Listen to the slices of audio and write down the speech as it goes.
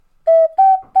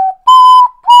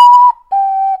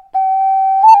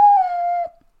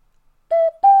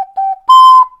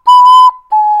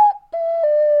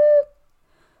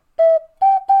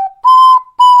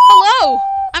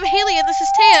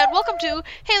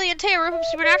Haley and Taya rip up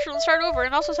Supernatural and start over,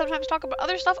 and also sometimes talk about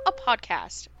other stuff, a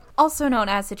podcast. Also known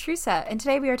as HATRUSA, and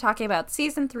today we are talking about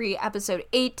Season 3, Episode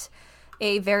 8,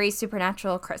 A Very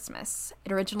Supernatural Christmas.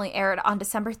 It originally aired on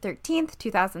December 13th,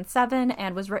 2007,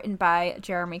 and was written by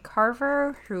Jeremy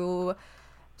Carver, who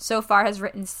so far has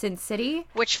written Sin City.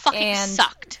 Which fucking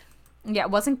sucked. Yeah,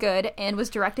 it wasn't good, and was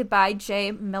directed by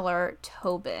J. Miller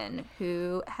Tobin,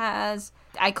 who has...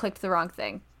 I clicked the wrong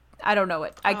thing. I don't know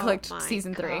what. I clicked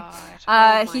Season 3.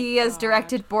 He has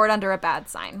directed Bored Under a Bad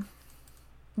Sign,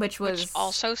 which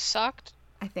also sucked.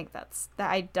 I think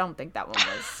I don't think that one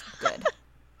was good.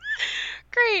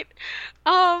 Great.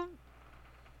 I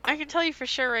can tell you for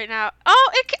sure right now.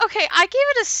 Oh, okay. I gave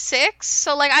it a 6,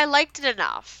 so like I liked it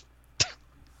enough.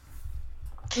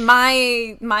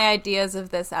 My ideas of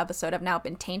this episode have now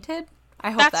been tainted. I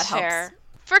hope that helps. Fair.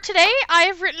 For today, I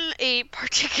have written a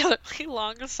particularly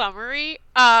long summary.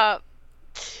 So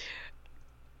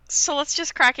let's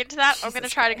just crack into that. I'm going to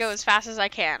try to go as fast as I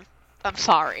can. I'm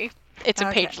sorry. It's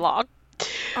a page long.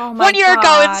 Oh my 1 year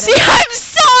ago and see, I'm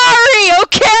sorry,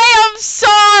 okay? I'm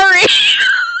sorry.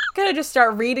 I'm going to just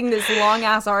start reading this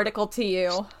long-ass article to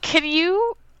you. Can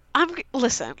you...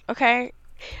 Listen, okay?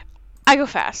 I go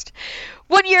fast.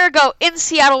 1 year ago, in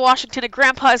Seattle, Washington, a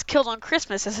grandpa is killed on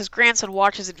Christmas as his grandson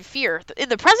watches in fear. In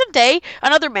the present day,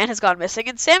 another man has gone missing,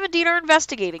 and Sam and Dean are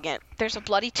investigating it. There's a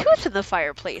bloody tooth in the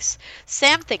fireplace.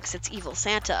 Sam thinks it's evil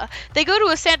Santa. They go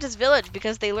to a Santa's village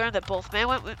because they learn that both men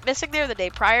went missing there the day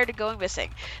prior to going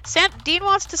missing. Dean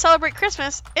wants to celebrate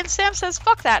Christmas, and Sam says,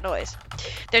 fuck that noise.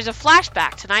 There's a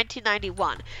flashback to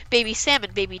 1991. Baby Sam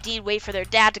and baby Dean wait for their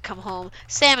dad to come home.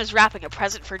 Sam is wrapping a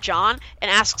present for John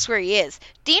and asks where he is.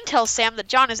 Dean tells Sam that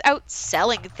John is out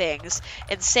selling things,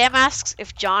 and Sam asks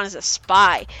if John is a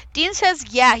spy. Dean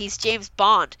says, yeah, he's James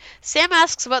Bond. Sam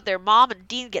asks about their mom, and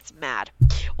Dean gets mad.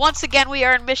 Once again, we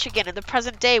are in Michigan in the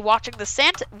present day, watching the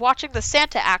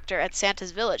Santa actor at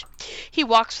Santa's village. He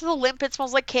walks with a limp and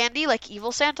smells like candy, like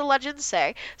evil Santa legends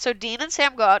say, so Dean and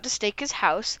Sam go out to stake his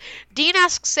house. Dean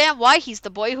asks Sam why he's the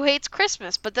boy who hates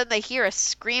Christmas, but then they hear a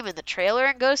scream in the trailer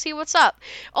and go see what's up,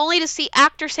 only to see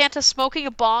actor Santa smoking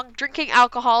a bong, drinking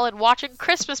alcohol, and watching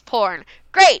Christmas porn.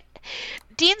 Great!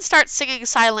 Dean starts singing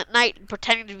Silent Night and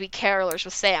pretending to be carolers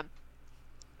with Sam,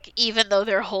 even though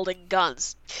they're holding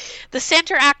guns. The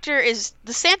Santa actor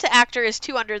is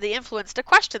too under the influence to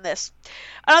question this.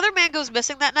 Another man goes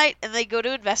missing that night, and they go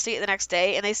to investigate the next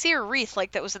day, and they see a wreath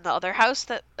like that was in the other house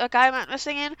that a guy went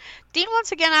missing in. Dean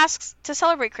once again asks to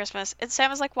celebrate Christmas, and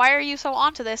Sam is like, why are you so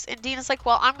onto this? And Dean is like,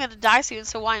 well, I'm gonna die soon,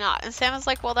 so why not? And Sam is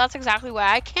like, well, that's exactly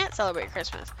why I can't celebrate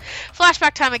Christmas.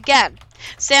 Flashback time again.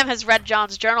 Sam has read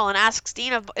John's journal and asks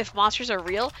Dean if monsters are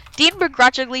real. Dean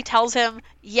begrudgingly tells him,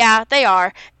 yeah, they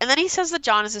are, and then he says that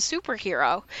John is a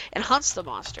superhero and hunts the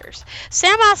monsters.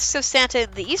 Sam asks if Santa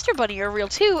and the Easter Bunny are real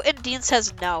too, and Dean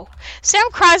says no. Sam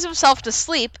cries himself to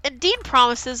sleep, and Dean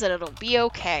promises that it'll be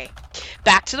okay.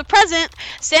 Back to the present,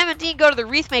 Sam and Dean go to the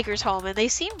wreath maker's home, and they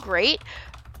seem great,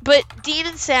 but Dean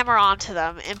and Sam are onto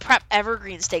them and prep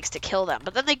evergreen stakes to kill them.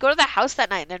 But then they go to the house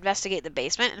that night and investigate the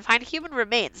basement and find human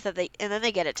remains and then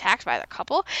they get attacked by the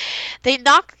couple. They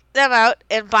knock them out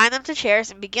and bind them to chairs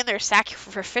and begin their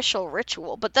sacrificial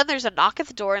ritual. But then there's a knock at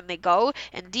the door and they go,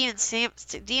 and Dean and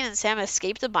Sam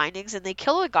escape the bindings, and they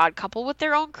kill the god couple with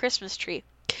their own Christmas tree.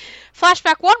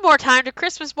 Flashback one more time to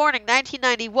Christmas morning,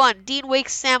 1991. Dean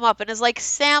wakes Sam up and is like,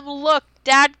 Sam, look,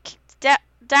 Dad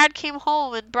came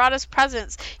home and brought us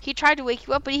presents. He tried to wake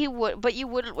you up, but you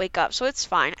wouldn't wake up, so it's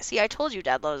fine. See, I told you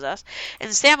Dad loves us.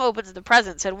 And Sam opens the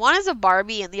presents, and one is a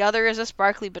Barbie and the other is a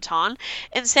sparkly baton.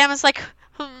 And Sam is like,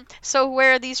 so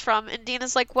where are these from? And Dean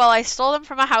is like, well, I stole them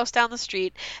from a house down the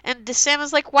street. And Sam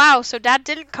is like, wow, so Dad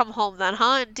didn't come home then,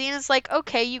 huh? And Dean is like,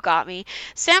 okay, you got me.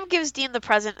 Sam gives Dean the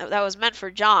present that was meant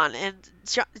for John, and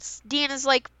Dean is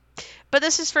like, but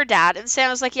this is for Dad. And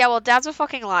Sam is like, yeah, well, Dad's a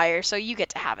fucking liar, so you get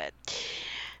to have it.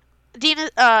 Dean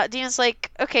is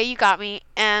like, okay, you got me,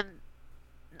 and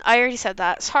I already said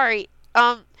that. Sorry.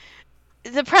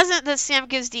 The present that Sam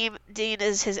gives Dean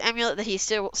is his amulet that he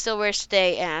still wears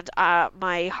today, and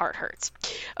my heart hurts.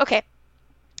 Okay.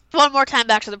 One more time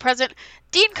back to the present.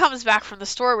 Dean comes back from the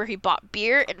store where he bought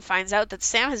beer and finds out that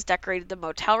Sam has decorated the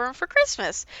motel room for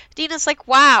Christmas. Dean is like,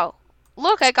 wow,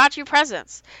 look, I got you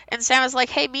presents. And Sam is like,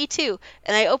 hey, me too.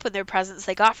 And they open their presents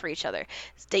they got for each other.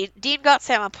 Dean got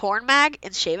Sam a porn mag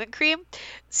and shaving cream.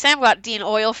 Sam got Dean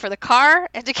oil for the car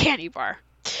and a candy bar.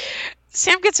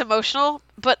 Sam gets emotional,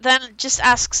 but then just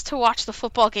asks to watch the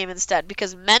football game instead,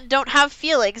 because men don't have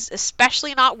feelings,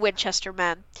 especially not Winchester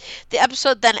men. The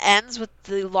episode then ends with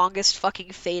the longest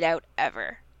fucking fade out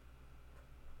ever.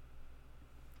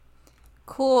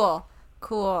 Cool.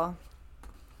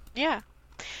 Yeah.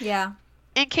 Yeah.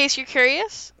 In case you're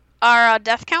curious, our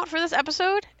death count for this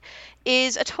episode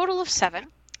is a total of 7,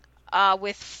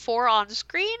 with 4 on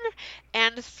screen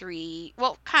and 3,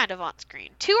 well, kind of on screen.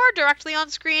 2 are directly on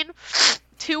screen.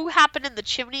 2 happen in the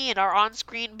chimney and are on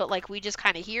screen, but like we just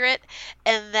kind of hear it,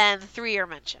 and then 3 are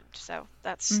mentioned. So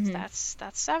that's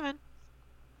 7.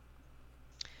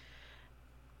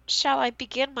 Shall I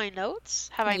begin my notes?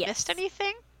 Have I missed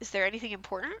anything? Is there anything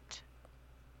important?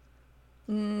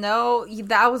 No,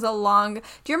 that was a long... Do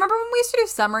you remember when we used to do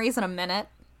summaries in a minute?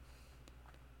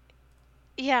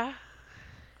 Yeah.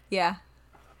 Yeah.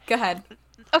 Go ahead.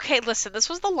 Okay, listen, this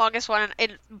was the longest one,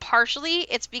 and partially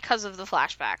it's because of the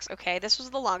flashbacks, okay? This was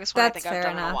the longest one I think I've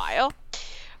done in a while.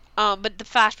 But the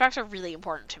flashbacks are really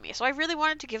important to me, so I really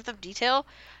wanted to give them detail,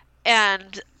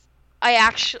 and I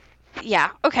actually...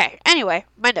 Yeah, okay. Anyway,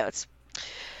 my notes.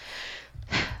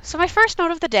 So my first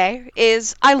note of the day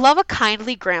is, I love a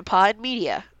kindly grandpa in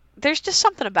media. There's just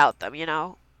something about them, you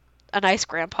know? A nice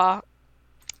grandpa.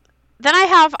 Then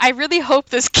I really hope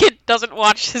this kid doesn't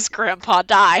watch his grandpa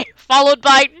die. Followed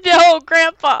by, no,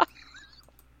 grandpa!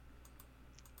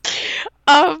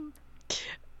 My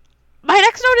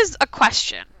next note is a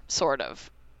question, sort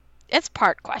of. It's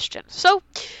part question. So,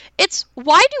 it's,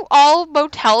 why do all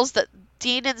motels that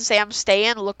Dean and Sam stay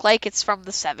in look like it's from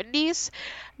the 70s?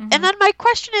 And then my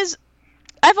question is,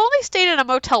 I've only stayed in a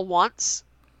motel once,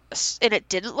 and it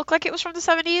didn't look like it was from the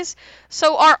 70s.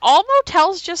 So are all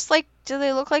motels just like, do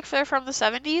they look like they're from the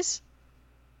 70s?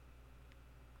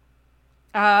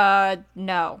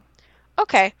 No.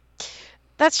 Okay.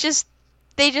 That's just,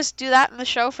 they just do that in the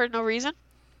show for no reason?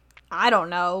 I don't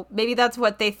know. Maybe that's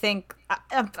what they think.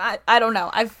 I don't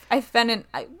know. I've been in...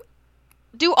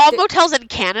 Do all motels in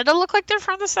Canada look like they're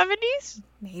from the 70s?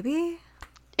 Maybe.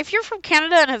 If you're from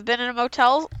Canada and have been in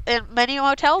many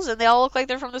motels, and they all look like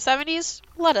they're from the 70s,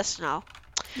 let us know.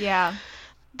 Yeah.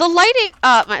 The lighting,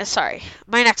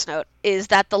 my next note is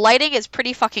that the lighting is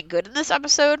pretty fucking good in this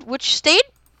episode, which stayed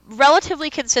relatively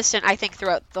consistent, I think,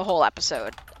 throughout the whole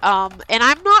episode. And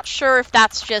I'm not sure if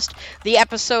that's just the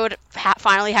episode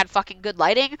finally had fucking good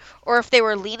lighting, or if they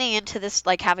were leaning into this,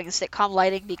 like, having a sitcom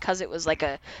lighting because it was like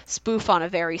a spoof on a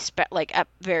very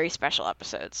special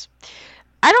episodes.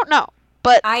 I don't know.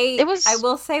 But I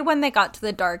will say, when they got to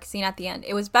the dark scene at the end,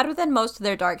 it was better than most of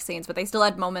their dark scenes, but they still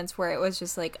had moments where it was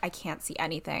just like, I can't see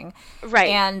anything. Right.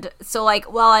 And so,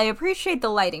 like, while I appreciate the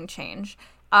lighting change,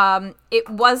 it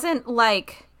wasn't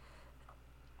like...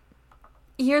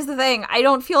 Here's the thing. I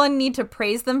don't feel a need to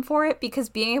praise them for it, because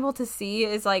being able to see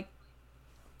is like...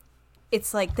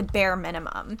 It's like the bare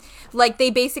minimum. Like,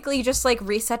 they basically just like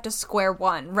reset to square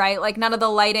one, right? Like, none of the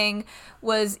lighting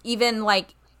was even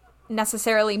like...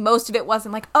 necessarily, most of it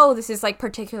wasn't like, oh, this is like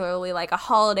particularly like a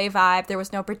holiday vibe. There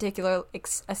was no particular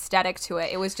aesthetic to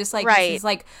it. It was just like, This is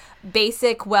like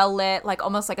basic, well lit, like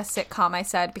almost like a sitcom, I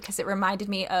said, because it reminded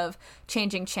me of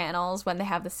Changing Channels when they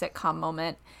have the sitcom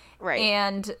moment. Right.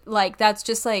 And like, that's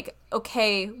just like,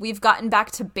 okay, we've gotten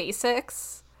back to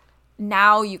basics.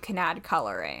 Now you can add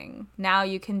coloring. Now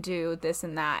you can do this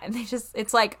and that. And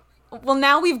it's like, well,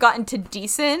 now we've gotten to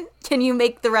decent. Can you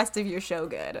make the rest of your show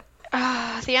good?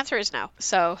 The answer is no,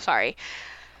 so sorry.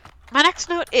 My next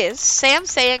note is Sam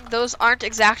saying those aren't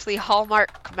exactly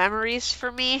Hallmark memories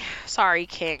for me. Sorry,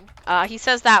 King. He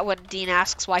says that when Dean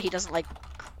asks why he doesn't like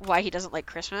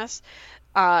Christmas.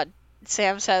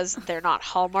 Sam says they're not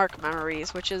Hallmark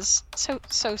memories, which is so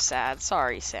sad.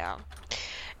 Sorry, Sam.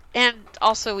 And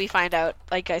also we find out,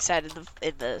 like I said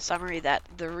in the summary, that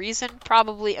the reason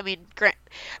probably, I mean,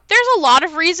 there's a lot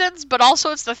of reasons, but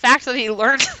also it's the fact that he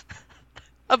learned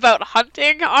about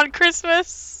hunting on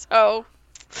Christmas. So,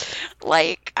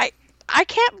 like, I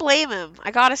can't blame him,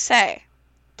 I gotta say.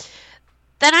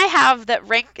 Then I have that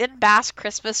Rankin Bass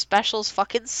Christmas specials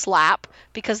fucking slap,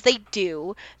 because they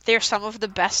do. They're some of the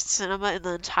best cinema in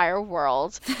the entire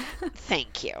world.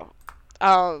 Thank you.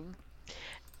 And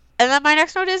then my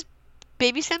next note is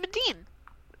Baby Sam and Dean.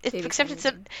 Except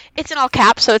it's in all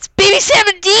caps, so it's Baby Sam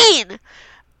and Dean!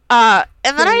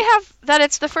 And then I have that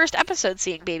it's the first episode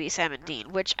seeing Baby Sam and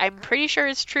Dean, which I'm pretty sure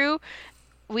is true.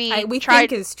 We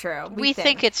think is true. We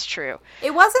think it's true.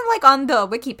 It wasn't like on the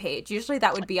wiki page. Usually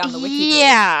that would be on the wiki page.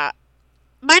 Yeah.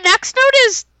 My next note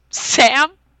is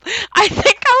Sam. I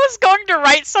think I was going to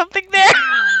write something there.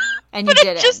 And you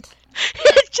didn't.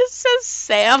 It just says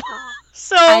Sam.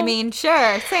 So I mean,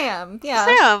 sure, Sam. Yeah.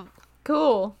 Sam.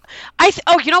 Cool.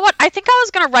 You know what? I think I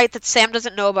was going to write that Sam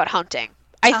doesn't know about hunting.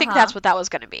 I think that's what that was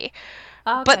going to be.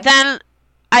 Okay. But then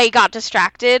I got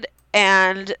distracted,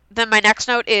 and then my next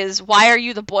note is, why are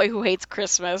you the boy who hates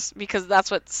Christmas? Because that's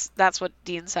what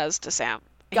Dean says to Sam.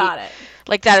 Got it.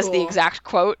 Like, that is the exact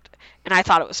quote, and I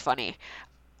thought it was funny.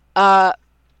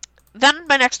 Then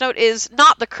my next note is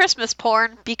not the Christmas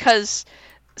porn, because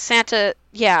Santa,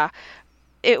 yeah,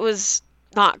 it was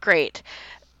not great.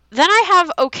 Then I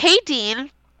have okay,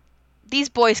 Dean, these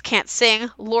boys can't sing,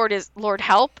 Lord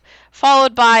help,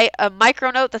 followed by a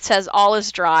micro note that says all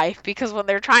is dry, because when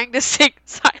they're trying to sing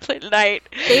Silent Night,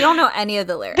 they don't know any of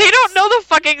the lyrics. They don't know the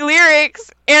fucking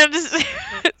lyrics, and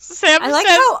Sam I like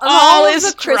says how all of is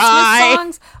the Christmas dry.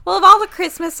 songs. Well, of all the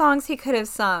Christmas songs he could have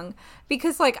sung,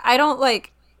 because like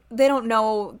they don't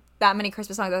know that many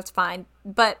Christmas songs. That's fine,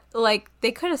 but like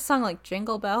they could have sung like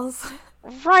Jingle Bells.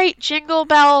 Right, Jingle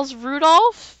Bells,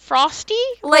 Rudolph, Frosty?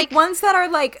 Like ones that are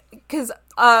like, because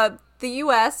the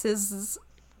U.S. is,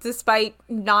 despite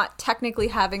not technically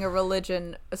having a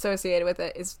religion associated with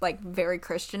it, is like very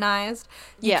Christianized.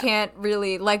 You can't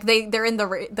really, like, they're in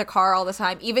the car all the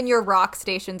time. Even your rock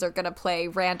stations are gonna play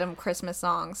random Christmas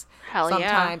songs. Hell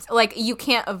sometimes. Yeah. Like, you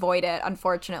can't avoid it,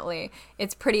 unfortunately.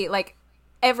 It's pretty, like,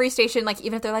 every station, like,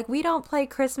 even if they're like, we don't play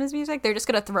Christmas music, they're just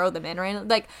gonna throw them in, right?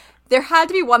 Like, there had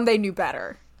to be one they knew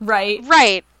better, right?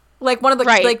 Right. Like, one of the,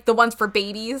 like, the ones for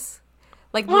babies.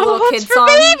 Like, the one little kids song.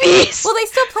 Babies. Well, they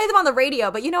still play them on the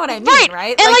radio, but you know what I mean,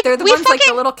 right? And like, they're the ones like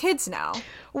the little kids now.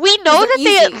 We know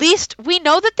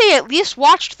that they at least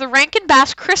watched the Rankin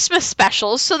Bass Christmas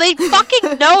specials, so they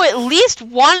fucking know at least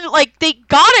one, like, they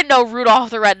gotta know Rudolph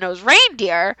the Red-Nosed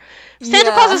Reindeer.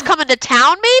 Santa Claus is coming to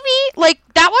town, maybe? Like,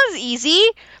 that one's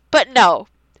easy, but no.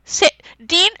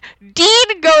 Dean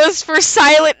goes for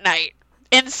Silent Night,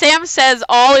 and Sam says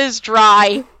all is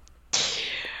dry.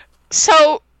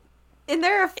 So, in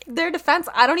their defense,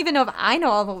 I don't even know if I know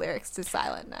all the lyrics to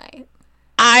Silent Night.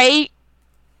 I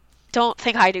don't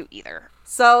think I do either.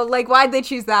 So, like, why'd they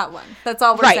choose that one? That's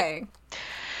all we're saying.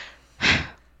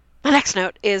 My next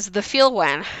note is the feel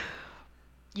when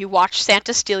you watch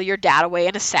Santa steal your dad away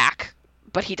in a sack,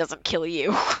 but he doesn't kill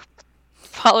you.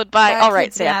 Followed by, all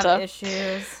right, Santa.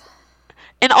 Issues.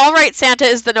 And all right, Santa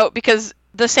is the note because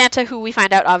the Santa who we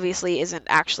find out obviously isn't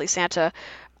actually Santa,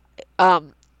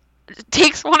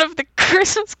 takes one of the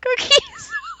Christmas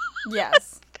cookies.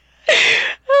 Yes.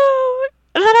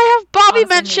 And then I have Bobby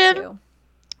mention,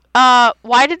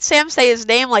 why did Sam say his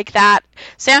name like that?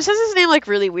 Sam says his name like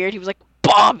really weird. He was like,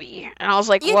 Bobby. And I was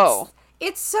like, whoa.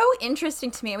 It's so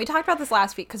interesting to me, and we talked about this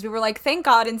last week, because we were like, thank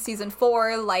God in season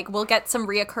 4, like, we'll get some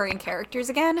reoccurring characters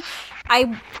again.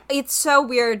 It's so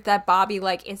weird that Bobby,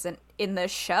 like, isn't in the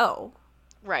show.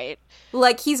 Right.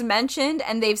 Like, he's mentioned,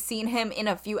 and they've seen him in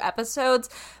a few episodes,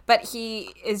 but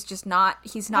he is just not,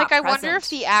 he's not present. I wonder if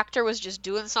the actor was just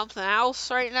doing something else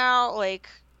right now, like...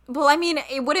 Well, I mean,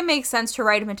 it wouldn't make sense to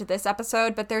write him into this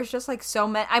episode, but there's just, like, so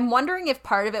many... I'm wondering if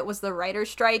part of it was the writer's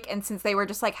strike, and since they were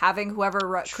just, like, having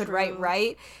whoever could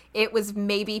write, it was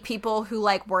maybe people who,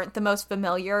 like, weren't the most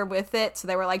familiar with it, so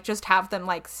they were like, just have them,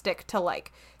 like, stick to,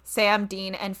 like, Sam,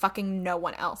 Dean, and fucking no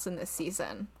one else in this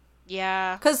season.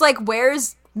 Yeah. Because, like,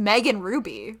 where's Meg and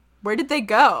Ruby? Where did they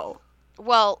go?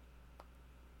 Well,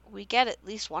 we get at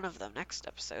least one of them next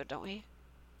episode, don't we?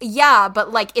 Yeah,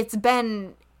 but, like, it's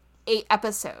been 8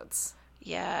 episodes.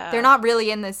 Yeah. They're not really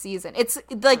in this season. It's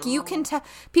like you can tell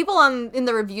people in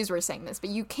the reviews were saying this, but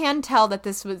you can tell that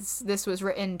this was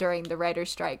written during the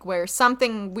writer's strike where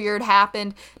something weird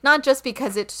happened, not just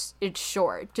because it's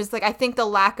short. Just like I think the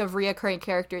lack of reoccurring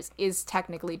characters is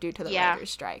technically due to the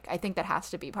writer's strike. I think that has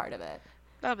to be part of it.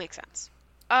 That makes sense.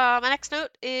 My next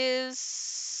note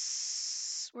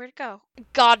is where'd it go?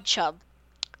 God chub.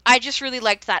 I just really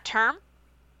liked that term.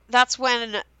 That's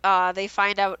when they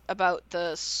find out about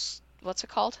the what's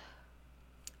it called?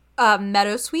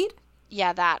 Meadowsweet?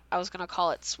 Yeah, that. I was going to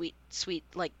call it sweet,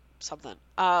 like something.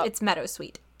 It's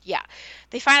Meadowsweet. Yeah.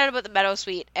 They find out about the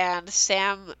Meadowsweet, and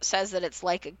Sam says that it's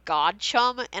like a god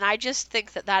chum, and I just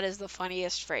think that that is the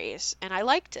funniest phrase, and I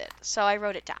liked it, so I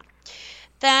wrote it down.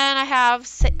 Then I have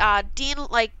Dean,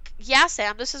 like, yeah,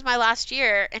 Sam, this is my last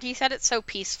year, and he said it so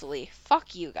peacefully.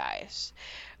 Fuck you guys.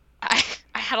 I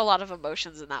had a lot of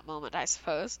emotions in that moment, I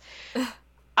suppose.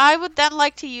 I would then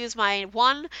like to use my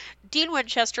one, Dean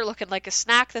Winchester looking like a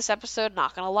snack this episode,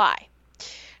 not gonna lie.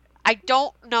 I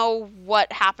don't know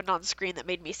what happened on screen that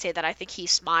made me say that. I think he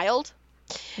smiled.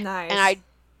 Nice. And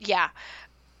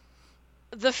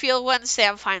the feel when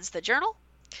Sam finds the journal.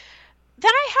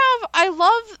 Then I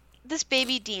love this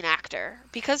baby Dean actor,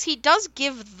 because he does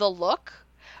give the look.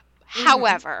 Mm-hmm.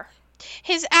 However,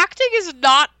 his acting is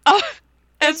not...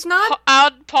 It's not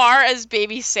on par as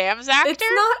baby Sam's actor.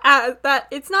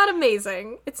 It's not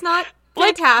amazing. It's not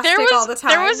fantastic all the time.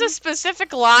 There was a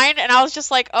specific line, and I was just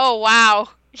like, "Oh wow,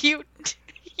 you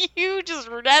just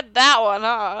read that one,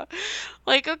 huh?"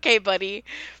 Like, okay, buddy.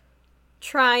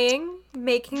 trying,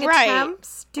 making Right.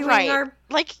 attempts, doing Right. our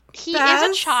Like, he is a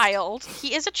best. child.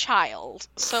 He is a child.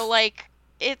 So, like,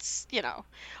 it's,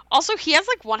 Also, he has,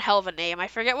 like, one hell of a name. I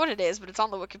forget what it is, but it's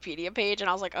on the Wikipedia page, and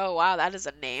I was like, oh, wow, that is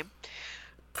a name.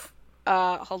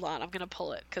 Hold on, I'm gonna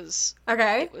pull it, because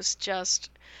Okay. it was just...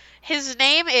 His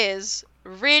name is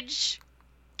Ridge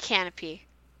Canopy.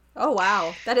 Oh,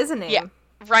 wow. That is a name. Yeah.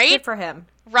 Right? Good for him.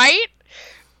 Right?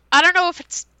 I don't know if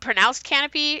it's pronounced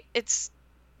Canopy. It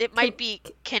might be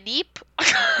Caneep.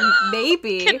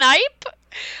 Maybe. Canipe?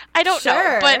 I don't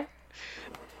know, but...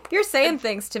 You're saying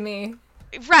things to me.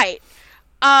 Right.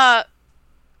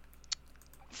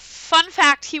 Fun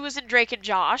fact, he was in Drake and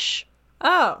Josh.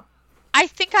 Oh. I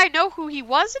think I know who he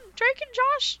was in Drake and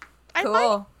Josh.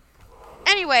 Cool.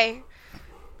 Anyway,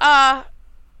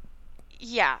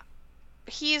 yeah.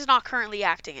 He is not currently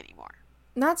acting anymore.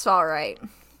 That's all right.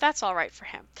 That's all right for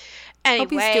him. Anyway,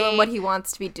 Hope he's doing what he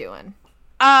wants to be doing.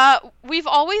 We've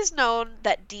always known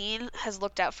that Dean has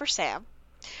looked out for Sam.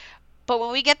 But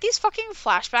when we get these fucking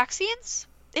flashback scenes,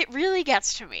 it really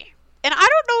gets to me. And I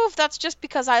don't know if that's just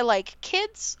because I like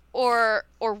kids or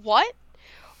what,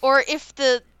 or if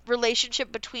the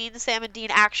relationship between Sam and Dean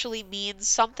actually means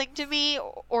something to me,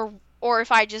 or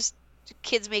if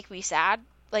kids make me sad.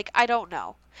 Like, I don't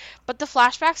know. But the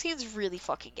flashback scenes really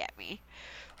fucking get me.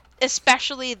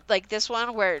 Especially, like, this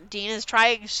one where Dean is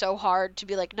trying so hard to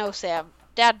be like, no, Sam,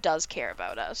 Dad does care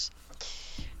about us.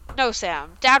 No,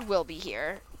 Sam, Dad will be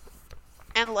here.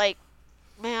 And, like,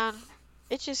 man,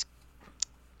 it just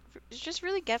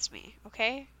really gets me,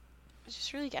 okay? It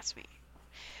just really gets me.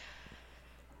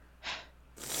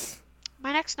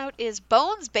 My next note is,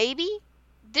 Bones, baby!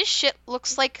 This shit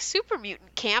looks like Super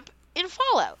Mutant Camp in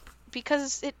Fallout.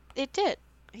 Because it did.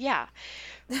 Yeah.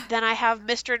 Then I have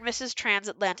Mr. and Mrs.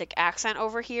 Transatlantic accent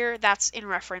over here. That's in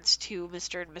reference to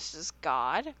Mr. and Mrs.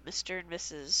 God. Mr. and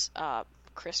Mrs.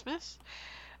 Christmas.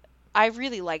 I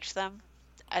really liked them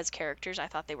as characters. I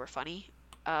thought they were funny.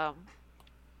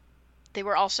 They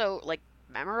were also, like,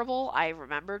 memorable. I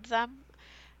remembered them.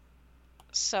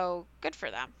 So, good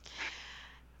for them.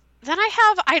 Then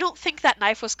I don't think that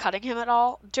knife was cutting him at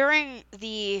all. During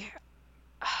the...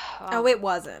 oh, it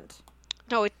wasn't.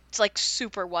 No, it's, like,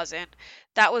 super wasn't.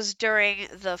 That was during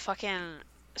the fucking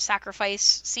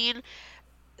sacrifice scene.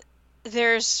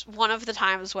 There's one of the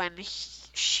times when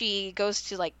she goes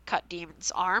to, like, cut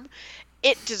Demon's arm.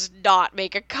 It does not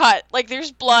make a cut. Like,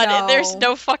 there's blood and there's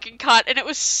no fucking cut, and it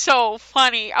was so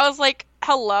funny. I was like,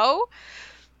 hello?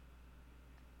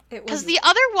 Because the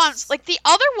other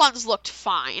ones looked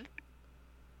fine,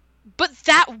 but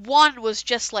that one was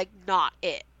just, like, not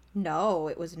it. No,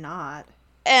 it was not.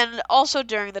 And also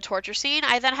during the torture scene,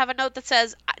 I then have a note that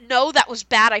says, no, that was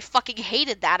bad. I fucking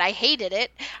hated that. I hated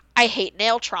it. I hate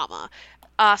nail trauma.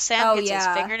 Sam gets his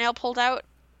fingernail pulled out.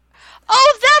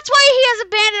 Oh, that's why he has a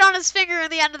bandit on his finger at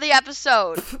the end of the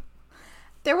episode.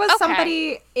 There was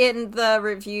somebody in the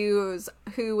reviews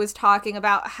who was talking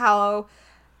about how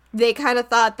they kind of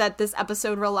thought that this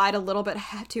episode relied a little bit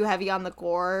too heavy on the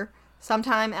gore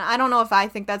sometime, and I don't know if I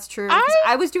think that's true.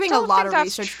 I was doing a lot of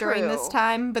research during this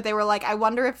time, but they were like, I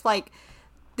wonder if, like,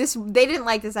 they didn't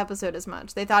like this episode as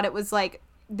much. They thought it was, like,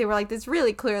 they were like, it's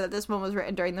really clear that this one was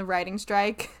written during the writing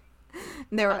strike.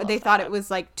 They thought it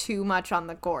was, like, too much on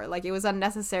the gore. Like, it was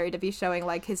unnecessary to be showing,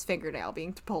 like, his fingernail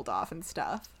being pulled off and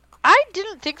stuff. I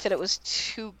didn't think that it was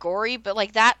too gory, but,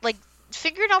 like, that, like,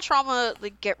 fingernail trauma,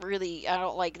 like, I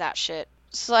don't like that shit.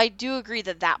 So I do agree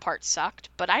that part sucked,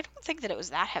 but I don't think that it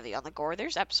was that heavy on the gore.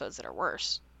 There's episodes that are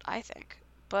worse, I think.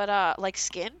 But, like,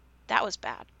 Skin, that was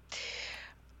bad.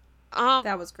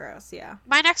 That was gross, yeah.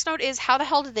 My next note is, how the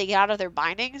hell did they get out of their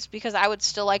bindings? Because I would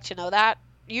still like to know that.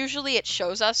 Usually it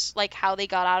shows us, like, how they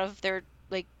got out of their,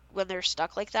 like, when they're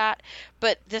stuck like that.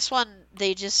 But this one,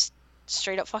 they just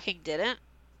straight up fucking didn't.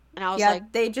 And I was like... Yeah,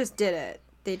 they just did it.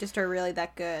 They just are really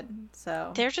that good,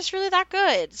 so... They're just really that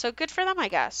good. So good for them, I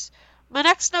guess. My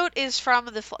next note is from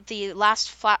the last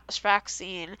flashback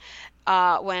scene,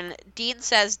 when Dean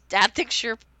says, Dad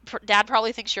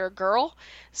probably thinks you're a girl.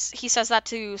 He says that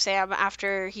to Sam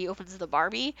after he opens the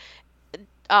Barbie. And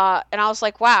I was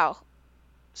like, wow,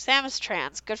 Sam is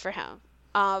trans. Good for him.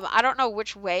 I don't know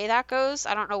which way that goes.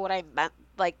 I don't know what I meant.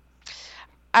 Like,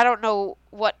 I don't know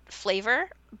what flavor,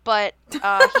 but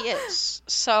he is.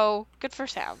 So good for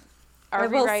Sam. I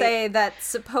will say that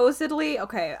supposedly,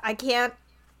 okay, I can't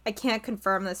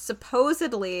confirm this.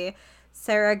 Supposedly,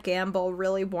 Sarah Gamble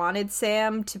really wanted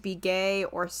Sam to be gay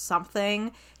or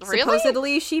something. Really?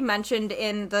 Supposedly, she mentioned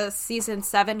in the season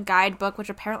 7 guidebook, which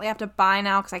apparently I have to buy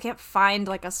now because I can't find,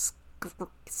 like, a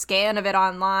scan of it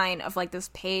online of, like, this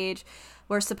page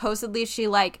where supposedly she,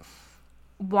 like,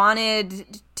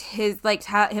 wanted his, like,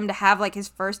 him to have, like, his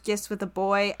first kiss with a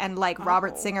boy, and, like,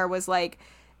 Robert Singer was like,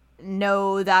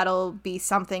 no, that'll be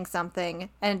something.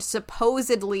 And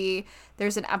supposedly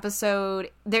there's an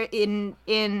episode there in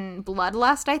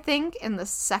Bloodlust, I think, in the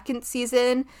second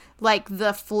season, like,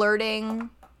 the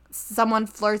flirting, someone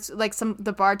flirts, like,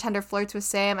 the bartender flirts with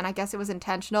Sam, and I guess it was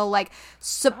intentional. Like,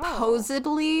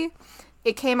 supposedly,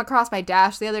 it came across my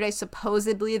dash the other day,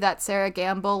 supposedly that Sarah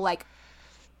Gamble, like,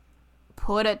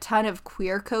 put a ton of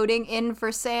queer coding in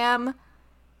for Sam.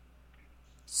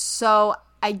 So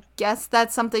I guess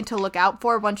that's something to look out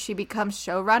for once she becomes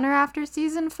showrunner after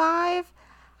season 5.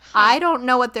 I don't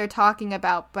know what they're talking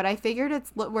about, but I figured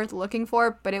it's worth looking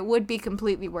for, but it would be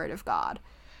completely word of God.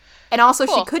 And also,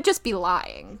 she could just be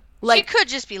lying. Like, she could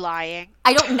just be lying.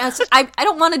 I don't know. I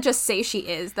don't want to just say she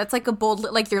is. That's like a bold,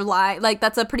 like, you're lying. Like,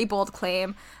 that's a pretty bold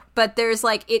claim. But there's,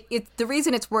 like, the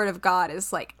reason it's word of God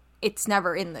is, like, it's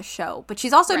never in the show. But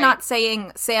she's also not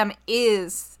saying Sam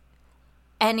is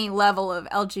any level of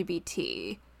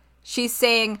LGBT. She's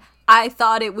saying, I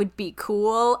thought it would be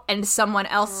cool, and someone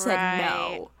else said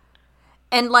no.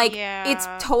 And, like, it's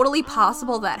totally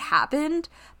possible that happened,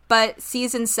 but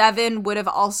season 7 would have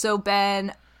also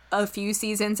been a few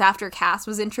seasons after Cass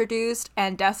was introduced,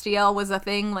 and Destiel was a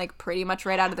thing, like, pretty much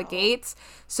right out of the gates.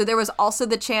 So there was also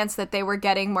the chance that they were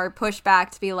getting more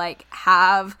pushback to be like,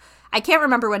 I can't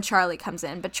remember when Charlie comes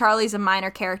in, but Charlie's a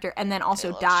minor character and then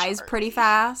also dies pretty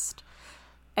fast.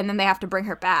 And then they have to bring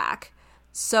her back.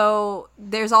 So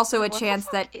there's also a chance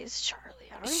that is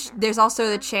Charlie? There's also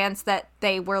the chance that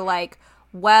they were like,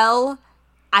 well,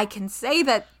 I can say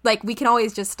that, like, we can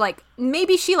always just, like,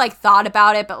 maybe she, like, thought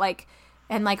about it, but, like,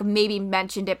 and, like, maybe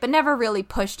mentioned it, but never really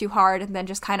pushed too hard, and then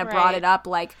just kind of brought it up,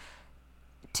 like,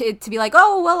 to be like,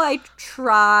 oh, well, I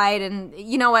tried, and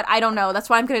you know what, I don't know. That's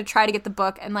why I'm going to try to get the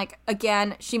book, and, like,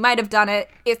 again, she might have done it.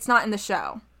 It's not in the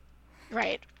show.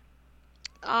 Right.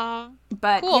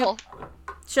 But, cool. Yep.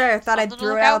 Sure, thought I'd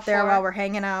throw it out there while we're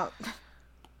hanging out.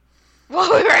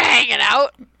 While we were hanging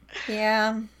out?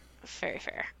 Yeah. Very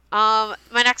fair. My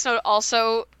next note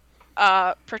also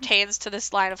pertains to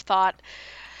this line of thought.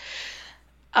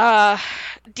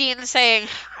 Dean saying,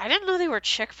 I didn't know they were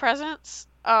chick presents.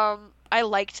 I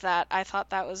liked that. I thought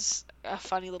that was a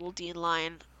funny little Dean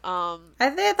line. I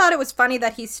thought it was funny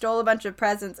that he stole a bunch of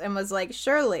presents and was like,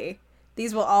 surely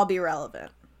these will all be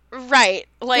relevant. Right.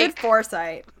 Like, good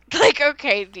foresight. Like,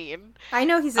 okay, Dean. I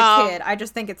know he's a kid. I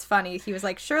just think it's funny. He was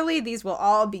like, surely these will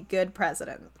all be good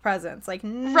presents. Like,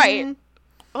 right.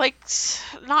 Like,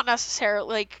 not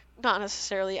necessarily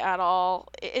at all.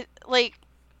 It like,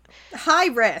 high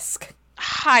risk.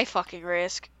 High fucking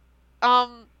risk.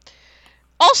 Also,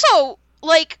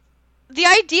 like, the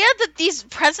idea that these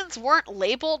presents weren't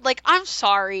labeled, like, I'm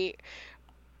sorry.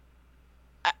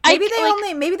 Maybe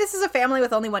maybe this is a family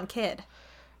with only one kid.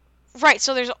 Right,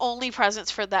 so there's only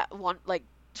presents for that one, like,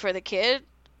 for the kid?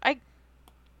 I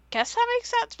guess that makes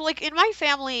sense. But, like, in my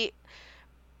family,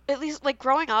 at least, like,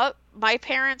 growing up, my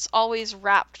parents always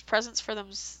wrapped presents for them.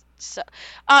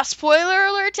 Spoiler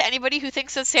alert to anybody who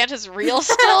thinks that Santa's real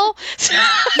still.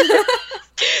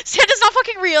 Santa's not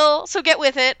fucking real, so get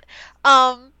with it.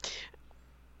 No,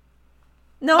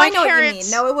 I know what you mean.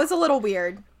 No, it was a little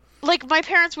weird. Like, my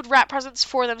parents would wrap presents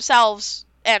for themselves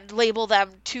and label them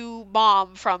to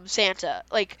Mom from Santa.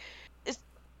 Like,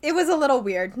 it was a little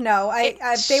weird. No,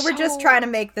 they were just trying to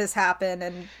make this happen,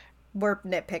 and we're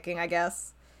nitpicking, I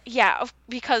guess. Yeah,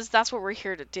 because that's what we're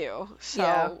here to do.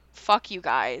 So, fuck you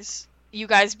guys. You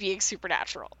guys being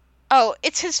supernatural. Oh,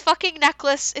 it's his fucking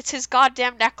necklace. It's his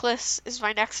goddamn necklace is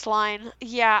my next line.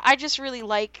 Yeah, I just really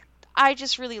like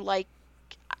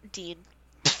Dean.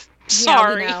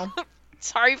 Sorry. Yeah, we know.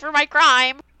 Sorry for my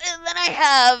crime. And then I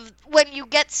have when you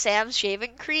get Sam's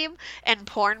shaving cream and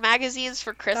porn magazines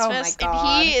for Christmas, oh my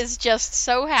God. And he is just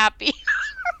so happy.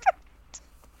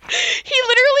 He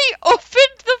literally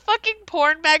opened the fucking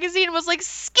porn magazine and was like,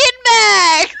 skin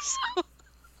mags! It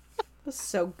was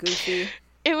so goofy.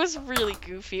 It was really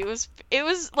goofy. It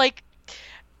was like,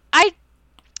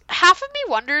 half of me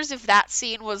wonders if that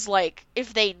scene was like,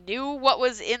 if they knew what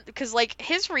was in, because like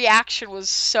his reaction was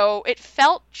so, it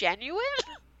felt genuine.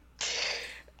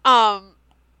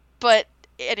 But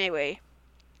anyway,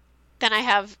 then I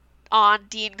have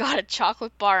Dean got a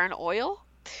chocolate bar and oil.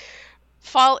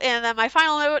 And then my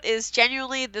final note is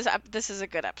genuinely this is a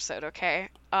good episode, okay?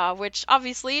 Which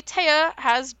obviously Taya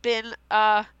has been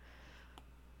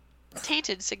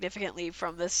tainted significantly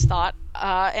from this thought,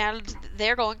 and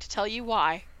they're going to tell you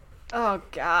why. Oh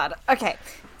God. Okay,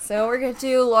 so we're gonna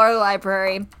do Lore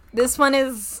Library. This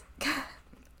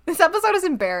episode is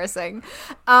embarrassing.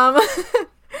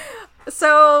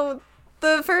 So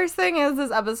the first thing is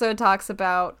this episode talks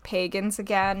about pagans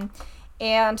again,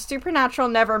 and Supernatural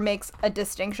never makes a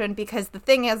distinction because the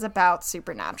thing is about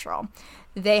Supernatural.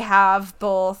 They have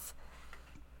both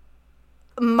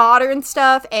modern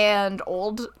stuff and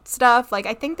old stuff. Like,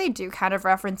 I think they do kind of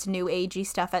reference new agey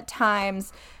stuff at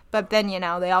times, but then, you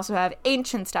know, they also have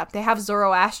ancient stuff. They have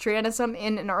Zoroastrianism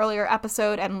in an earlier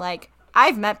episode, and, like,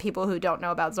 I've met people who don't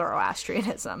know about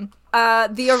Zoroastrianism.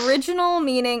 The original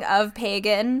meaning of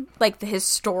pagan, like the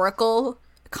historical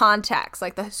context,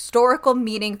 like the historical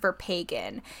meaning for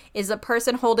pagan, is a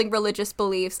person holding religious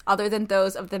beliefs other than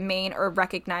those of the main or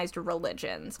recognized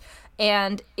religions.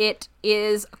 And it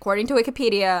is, according to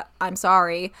Wikipedia, I'm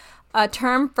sorry, a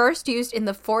term first used in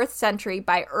the 4th century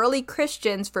by early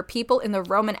Christians for people in the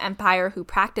Roman Empire who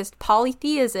practiced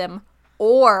polytheism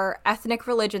or ethnic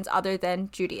religions other than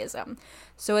Judaism.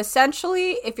 So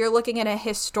essentially, if you're looking at a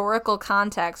historical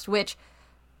context, which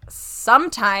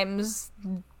sometimes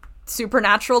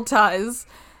Supernatural does,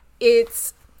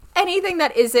 it's anything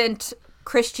that isn't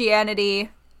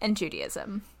Christianity and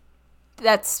Judaism.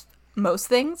 That's most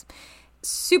things.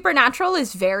 Supernatural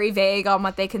is very vague on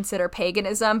what they consider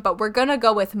paganism, but we're gonna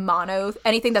go with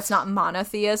anything that's not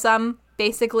monotheism,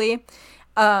 basically.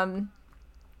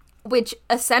 Which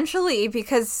essentially,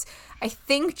 because I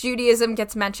think Judaism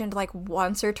gets mentioned like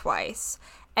once or twice,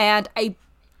 and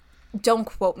don't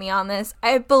quote me on this,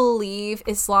 I believe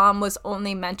Islam was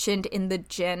only mentioned in the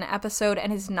Jinn episode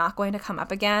and is not going to come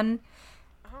up again.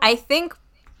 I think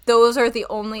those are the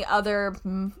only other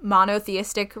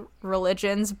monotheistic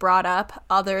religions brought up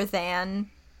other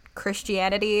than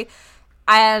Christianity.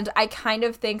 And I kind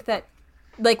of think that,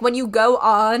 like, when you go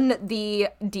on the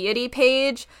deity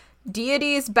page,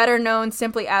 deities better known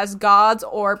simply as gods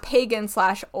or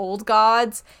pagan/old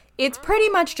gods, it's pretty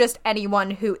much just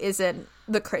anyone who isn't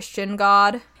the Christian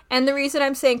god. And the reason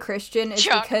I'm saying Christian is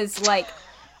Chuck. because, like,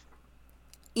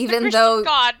 even the though... Christian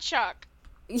God, Chuck.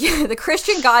 Yeah, the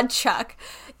Christian god Chuck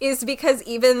is because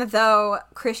even though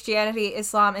Christianity,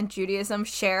 Islam, and Judaism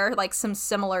share, like, some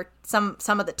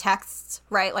of the texts,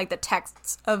 right? Like, the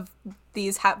texts of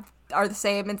these are the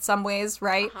same in some ways,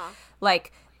 right?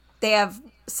 Like, they have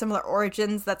similar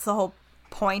origins. That's the whole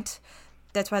point.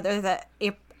 That's why they're the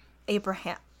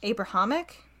Abrahamic?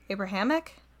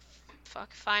 Fuck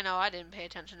if I know. I didn't pay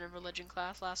attention in religion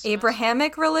class last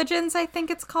Abrahamic religions, I think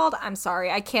it's called. I'm sorry.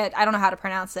 I don't know how to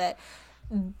pronounce it.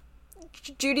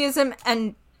 Judaism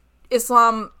and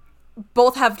Islam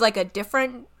both have, like, a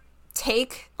different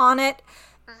take on it.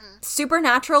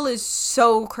 Supernatural is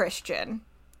so Christian.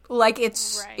 Like, it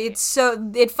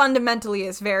fundamentally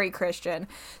is very Christian.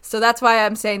 So that's why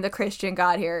I'm saying the Christian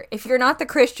God here. If you're not the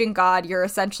Christian God, you're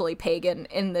essentially pagan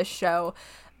in this show.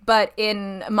 But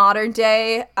in modern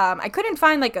day, I couldn't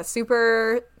find, like, a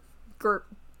super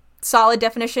solid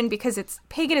definition because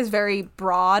pagan is very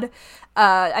broad.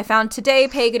 I found today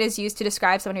pagan is used to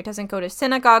describe someone who doesn't go to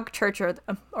synagogue, church,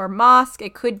 or mosque.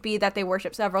 It could be that they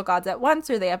worship several gods at once,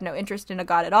 or they have no interest in a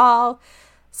god at all.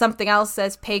 Something else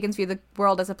says pagans view the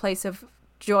world as a place of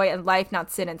joy and life, not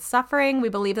sin and suffering. We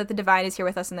believe that the divine is here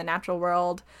with us in the natural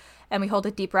world, and we hold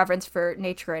a deep reverence for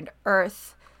nature and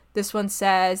earth. This one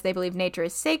says they believe nature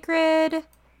is sacred.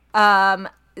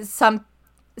 Some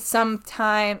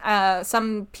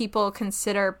people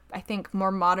consider, I think,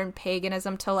 more modern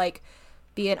paganism to, like,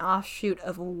 be an offshoot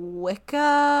of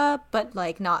Wicca, but,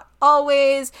 like, not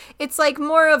always. It's, like,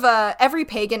 more of every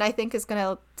pagan, I think, is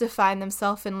gonna define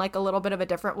themselves in, like, a little bit of a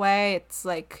different way. It's,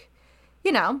 like,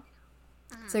 you know,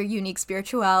 it's their unique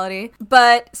spirituality.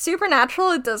 But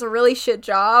Supernatural, it does a really shit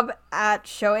job at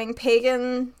showing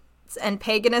pagans and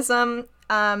paganism.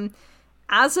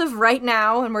 As of right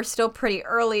now, and we're still pretty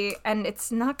early, and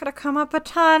it's not going to come up a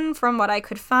ton from what I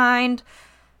could find,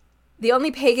 the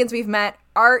only pagans we've met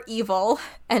are evil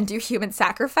and do human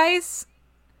sacrifice.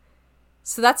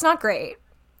 So that's not great.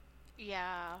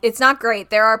 Yeah. It's not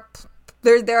great. There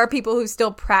are people who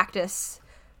still practice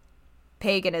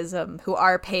paganism, who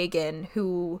are pagan,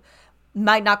 who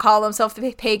might not call themselves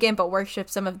pagan, but worship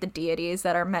some of the deities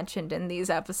that are mentioned in these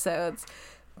episodes.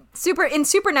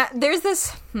 There's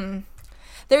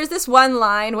this one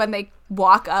line when they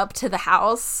walk up to the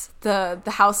house, the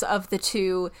house of the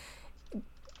two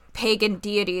pagan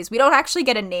deities. We don't actually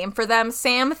get a name for them.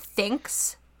 Sam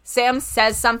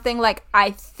says something like,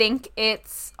 I think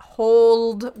it's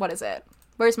what is it?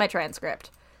 Where's my transcript?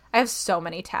 I have so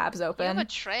many tabs open. You have a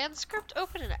transcript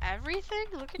open and everything?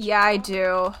 Look at you. Yeah, I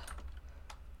do.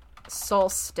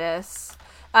 Solstice.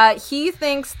 Sam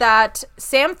thinks that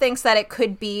it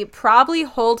could be probably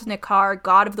Hold Nikar,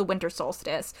 god of the winter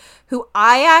solstice, who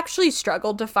I actually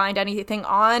struggled to find anything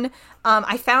on.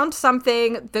 I found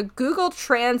something, the Google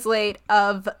Translate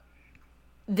of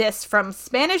this from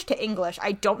Spanish to English.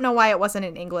 I don't know why it wasn't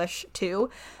in English too.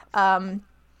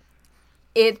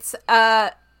 It's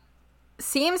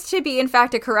seems to be in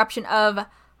fact a corruption of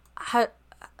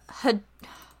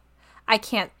I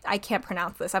can't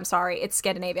pronounce this. I'm sorry. It's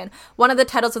Scandinavian. One of the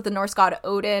titles of the Norse god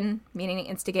Odin, meaning the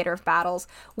instigator of battles.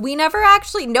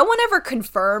 No one ever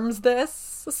confirms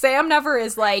this. Sam never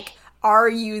is like, are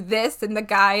you this? And the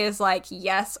guy is like,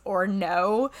 yes or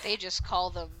no. They just call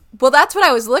them. Well, that's what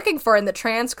I was looking for in the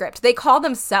transcript. They call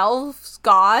themselves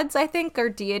gods, I think, or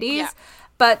deities, yeah.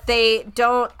 But they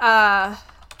don't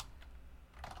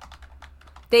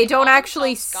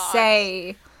actually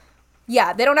say,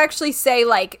 yeah, they don't actually say,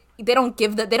 like, they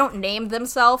don't name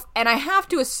themselves. And I have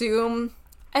to assume,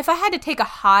 if I had to take a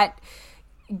hot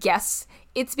guess,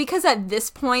 it's because at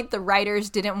this point the writers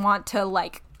didn't want to,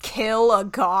 like, kill a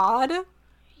god.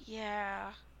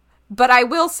 Yeah. But I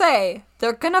will say,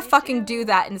 they're gonna do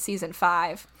that in season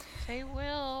 5. They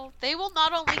will. They will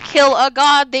not only kill a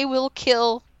god, they will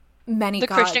kill many the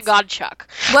gods. Christian god Chuck.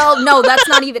 Well, no, that's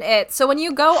not even it. So when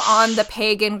you go on the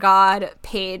pagan god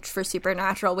page for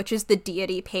Supernatural, which is the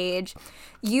deity page,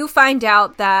 you find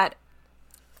out that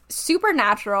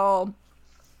Supernatural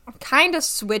kind of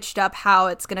switched up how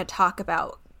it's going to talk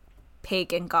about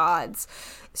pagan gods.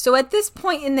 So at this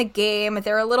point in the game,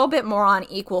 they're a little bit more on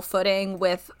equal footing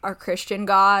with our Christian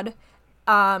god.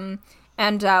 And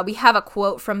we have a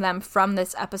quote from them from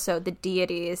this episode, the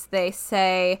deities. They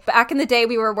say, back in the day,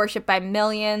 we were worshipped by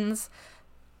millions.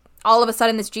 All of a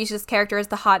sudden, this Jesus character is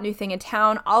the hot new thing in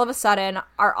town. All of a sudden,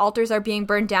 our altars are being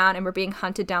burned down and we're being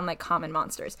hunted down like common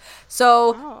monsters.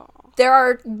 So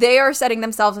they are setting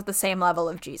themselves at the same level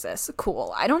of Jesus.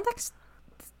 Cool.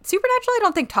 Supernatural, I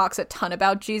don't think talks a ton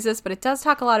about Jesus, but it does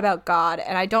talk a lot about God,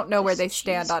 and I don't know where they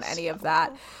stand on any of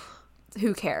that.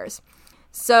 Who cares?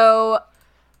 So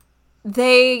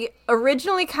they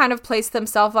originally kind of placed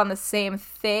themselves on the same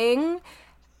thing,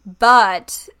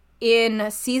 but in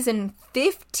season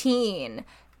 15,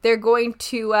 they're going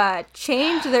to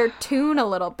change their tune a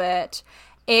little bit,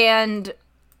 and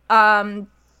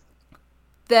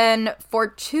then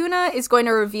Fortuna is going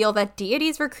to reveal that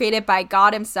deities were created by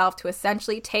God himself to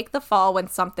essentially take the fall when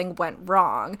something went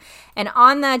wrong. And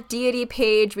on that deity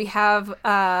page, we have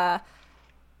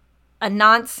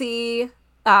Anansi.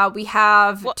 We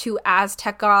have 2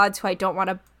 Aztec gods who I don't want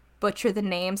to butcher the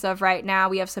names of right now.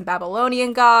 We have some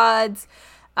Babylonian gods.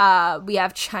 We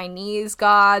have Chinese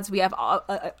gods. We have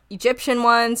Egyptian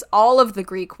ones. All of the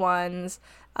Greek ones.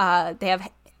 They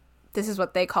have... This is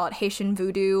what they call it, Haitian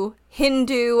voodoo,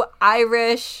 Hindu,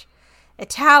 Irish,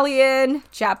 Italian,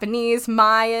 Japanese,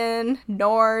 Mayan,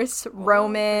 Norse,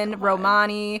 Roman,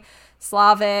 Romani,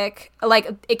 Slavic.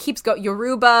 Like, it keeps going.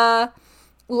 Yoruba.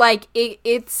 Like,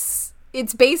 it's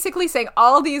basically saying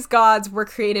all these gods were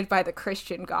created by the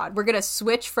Christian God. We're going to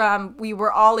switch from we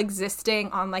were all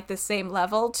existing on, like, the same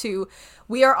level to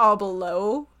we are all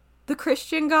below the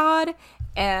Christian God.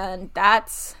 And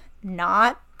that's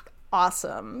not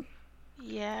awesome.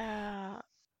 Yeah.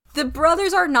 The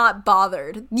brothers are not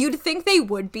bothered. You'd think they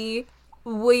would be.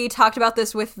 We talked about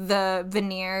this with the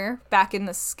veneer back in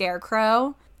the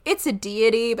Scarecrow. It's a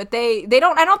deity, but I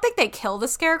don't think they kill the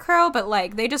Scarecrow, but,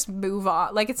 like, they just move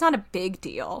on. Like, it's not a big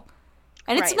deal.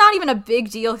 And it's not even a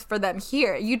big deal for them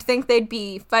here. You'd think they'd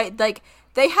be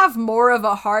they have more of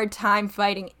a hard time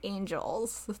fighting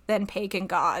angels than pagan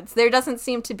gods. There doesn't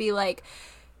seem to be, like,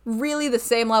 really the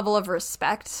same level of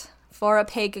respect for a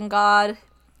pagan god.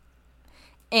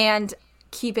 And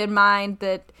keep in mind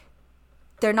that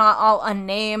they're not all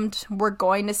unnamed. We're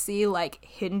going to see, like,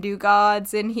 Hindu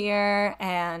gods in here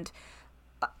and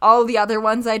all the other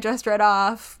ones I just read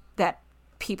off that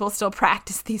people still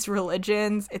practice these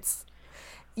religions.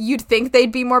 You'd think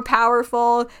they'd be more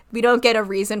powerful. We don't get a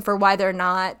reason for why they're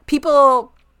not.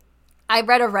 I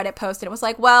read a Reddit post and it was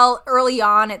like, well, early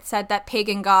on it said that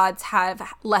pagan gods have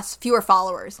fewer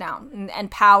followers now, and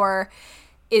power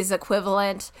is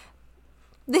equivalent.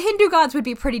 The Hindu gods would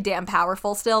be pretty damn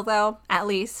powerful still, though, at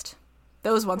least.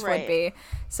 Those ones would be.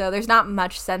 So there's not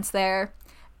much sense there.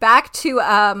 Back to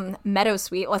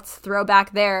Meadowsweet, let's throw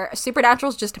back there.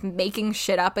 Supernatural's just making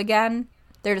shit up again.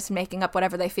 They're just making up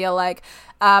whatever they feel like.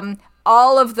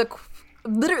 All of the...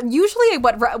 Usually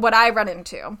what I run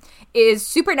into is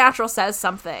Supernatural says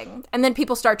something and then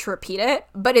people start to repeat it.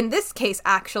 But in this case,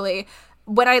 actually,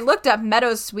 when I looked up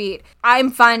Meadowsweet, I'm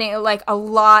finding, like, a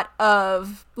lot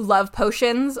of love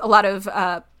potions, a lot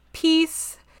of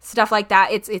peace, stuff like that.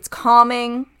 It's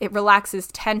calming. It relaxes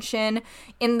tension.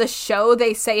 In the show,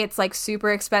 they say it's like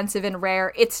super expensive and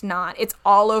rare. It's not. It's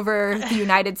all over the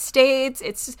United States.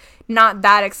 It's not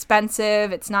that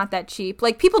expensive. It's not that cheap.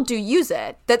 Like, people do use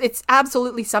it. That it's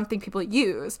absolutely something people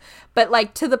use. But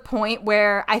like, to the point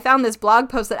where I found this blog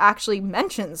post that actually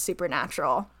mentions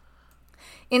Supernatural.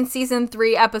 In season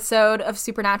 3 episode of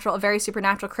Supernatural, A Very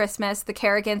Supernatural Christmas, the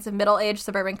Kerrigans, a middle-aged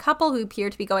suburban couple who appear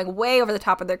to be going way over the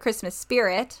top of their Christmas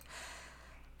spirit,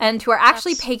 and who are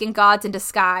actually pagan gods in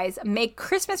disguise, make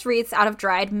Christmas wreaths out of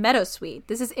dried meadowsweet.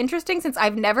 This is interesting since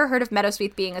I've never heard of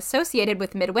meadowsweet being associated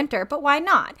with midwinter, but why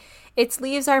not? Its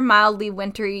leaves are mildly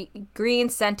wintry, green,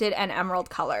 scented, and emerald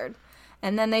colored.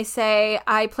 And then they say,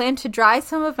 I plan to dry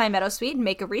some of my meadowsweet and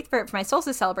make a wreath for it for my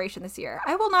solstice celebration this year.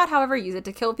 I will not, however, use it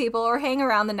to kill people or hang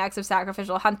around the necks of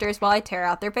sacrificial hunters while I tear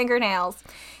out their fingernails.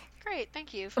 Great,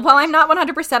 thank you. While I'm not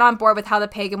 100% on board with how the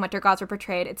pagan winter gods were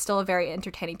portrayed, it's still a very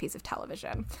entertaining piece of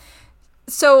television.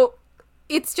 So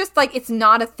it's just like, it's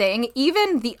not a thing.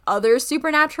 Even the other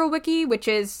Supernatural wiki, which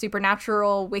is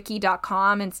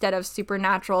supernaturalwiki.com instead of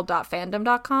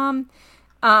supernatural.fandom.com,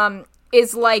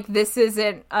 is like, this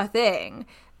isn't a thing.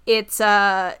 It's,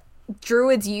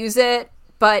 druids use it,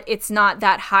 but it's not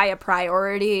that high a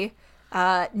priority.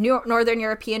 Northern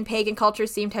European pagan cultures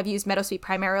seem to have used meadowsweet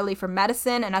primarily for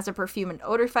medicine and as a perfume and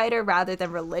odor fighter rather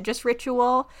than religious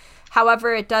ritual.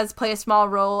 However, it does play a small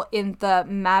role in the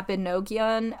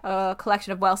Mabinogion, a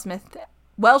collection of Welsh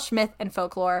myth and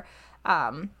folklore.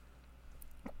 And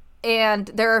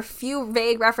there are a few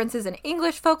vague references in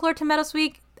English folklore to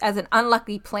meadowsweet as an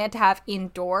unlucky plant to have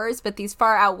indoors, but these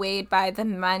far outweighed by the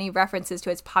many references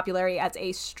to its popularity as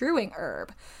a strewing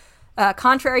herb.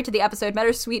 Contrary to the episode,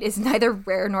 meadowsweet is neither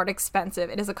rare nor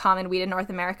expensive. It is a common weed in North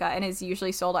America and is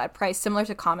usually sold at a price similar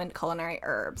to common culinary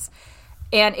herbs.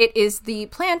 And it is the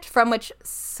plant from which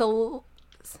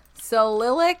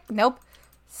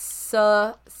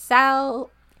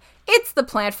it's the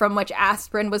plant from which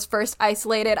aspirin was first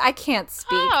isolated. I can't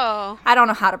speak. Oh. I don't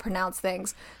know how to pronounce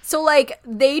things. So, like,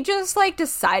 they just, like,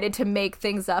 decided to make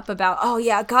things up about, oh,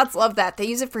 yeah, gods love that. They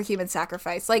use it for human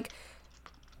sacrifice. Like,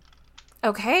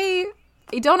 okay,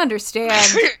 I don't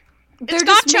understand.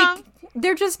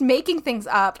 They're just making things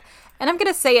up. And I'm going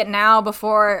to say it now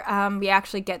before we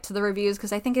actually get to the reviews,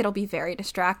 because I think it'll be very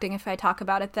distracting if I talk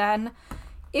about it then.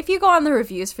 If you go on the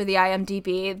reviews for the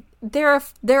IMDb, they're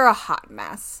a hot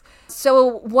mess.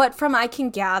 So what from I can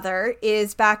gather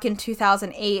is back in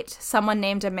 2008, someone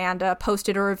named Amanda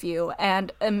posted a review,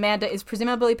 and Amanda is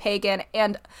presumably pagan,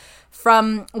 and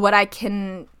from what I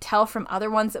can tell from other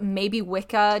ones, maybe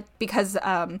Wicca, because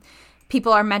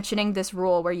people are mentioning this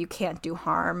rule where you can't do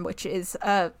harm, which is,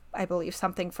 I believe,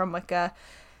 something from Wicca.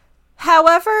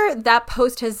 However, that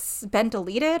post has been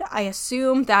deleted. I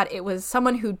assume that it was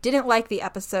someone who didn't like the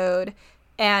episode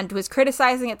and was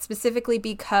criticizing it specifically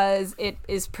because it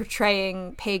is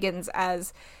portraying pagans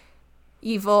as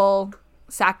evil,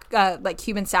 like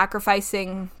human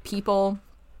sacrificing people,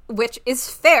 which is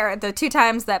fair. The 2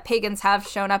 times that pagans have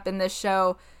shown up in this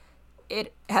show,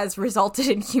 it has resulted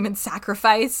in human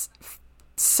sacrifice.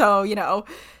 So, you know,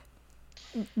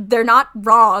 they're not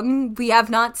wrong. We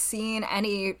have not seen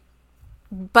any,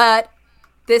 but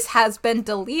this has been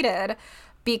deleted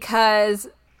because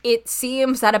it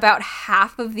seems that about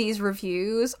half of these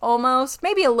reviews, almost,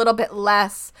 maybe a little bit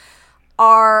less,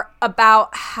 are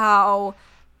about how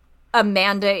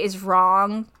Amanda is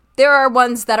wrong. There are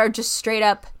ones that are just straight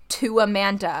up to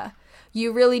Amanda.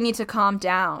 You really need to calm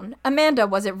down. Amanda,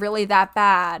 was it really that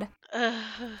bad?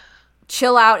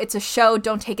 Chill out. It's a show.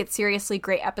 Don't take it seriously.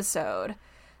 Great episode.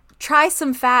 Try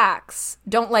some facts.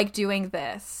 Don't like doing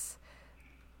this.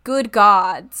 Good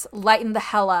gods. Lighten the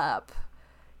hell up.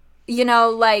 You know,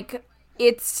 like,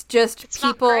 it's just it's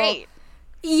people. Not great.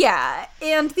 Yeah,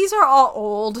 and these are all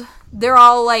old. They're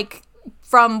all like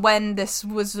from when this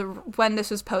was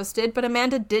posted. But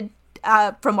Amanda did,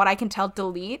 from what I can tell,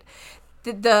 delete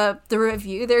the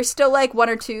review. There's still like 1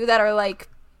 or 2 that are like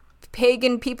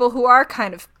pagan people who are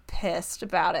kind of pissed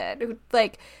about it.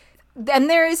 Like, and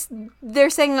they're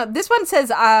saying this one says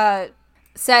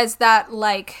that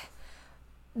like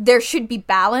there should be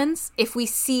balance. If we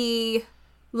see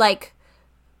bad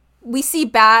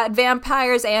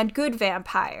vampires and good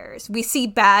vampires. We see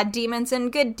bad demons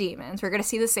and good demons. We're going to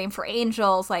see the same for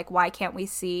angels. Like, why can't we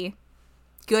see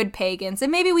good pagans?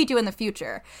 And maybe we do in the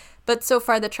future. But so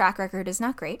far, the track record is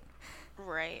not great.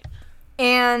 Right.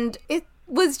 And it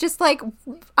was just like,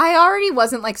 I already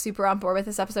wasn't like super on board with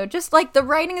this episode. Just like, the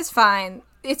writing is fine.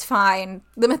 It's fine.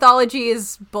 The mythology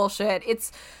is bullshit.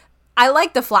 I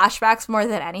like the flashbacks more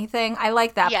than anything. I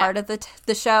like that part of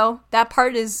the show. That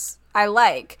part I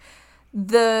like.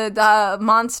 the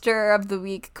monster of the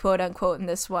week, quote unquote, in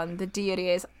this one, the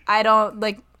deities, I don't,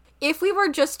 like, if we were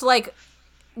just, like,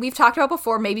 we've talked about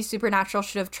before, maybe Supernatural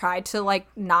should have tried to, like,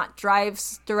 not derive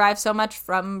so much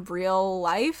from real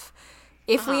life.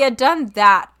 If we had done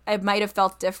that, it might have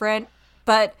felt different.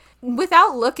 But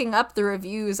without looking up the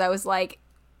reviews, I was like,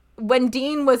 when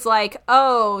Dean was like,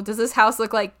 oh, does this house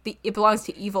look like it belongs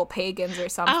to evil pagans or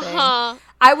something?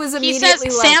 I was immediately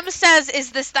Sam says,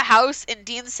 is this the house? And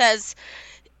Dean says,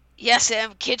 yeah,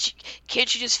 Sam, can't you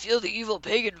just feel the evil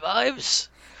pagan vibes?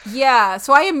 Yeah,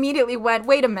 so I immediately went,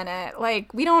 wait a minute,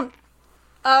 like, we don't,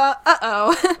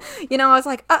 uh-oh. You know, I was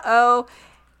like, uh-oh.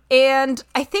 And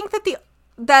I think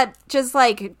that just,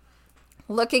 like,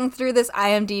 looking through this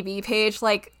IMDb page,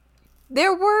 like,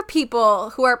 there were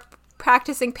people who are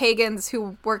practicing pagans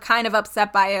who were kind of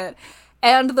upset by it.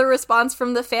 And the response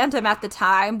from the fandom at the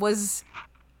time was,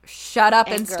 shut up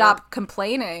and stop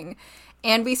complaining.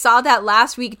 And we saw that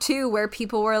last week, too, where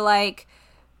people were like,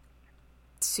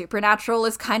 Supernatural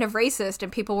is kind of racist,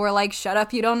 and people were like, shut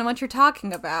up, you don't know what you're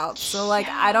talking about. So, like,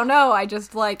 I don't know, I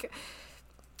just, like,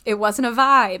 it wasn't a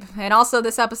vibe. And also,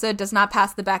 this episode does not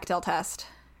pass the Bechdel test.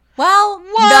 Well,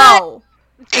 no,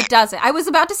 it doesn't. I was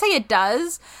about to say it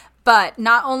does, but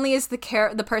not only is the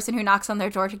person who knocks on their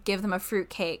door to give them a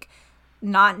fruitcake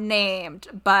not named,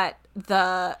 but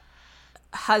the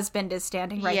husband is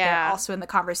standing right there also in the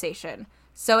conversation.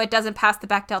 So it doesn't pass the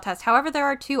Bechdel test. However, there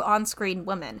are 2 on-screen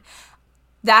women.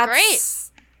 That's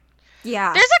great.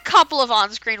 Yeah. There's a couple of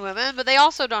on-screen women, but they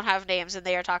also don't have names, and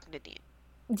they are talking to Dean.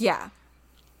 Yeah.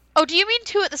 Oh, do you mean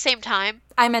 2 at the same time?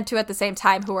 I meant 2 at the same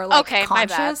time who were, like,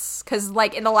 conscious. Because,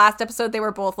 like, in the last episode, they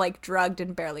were both, like, drugged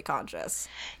and barely conscious.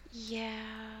 Yeah.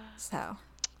 So.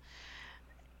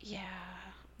 Yeah.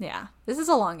 Yeah. This is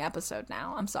a long episode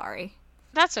now. I'm sorry.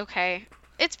 That's okay.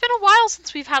 It's been a while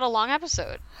since we've had a long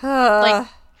episode. Like,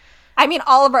 I mean,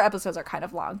 all of our episodes are kind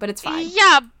of long, but it's fine.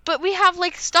 Yeah, but we have,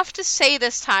 like, stuff to say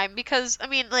this time because, I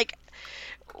mean, like,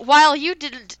 while you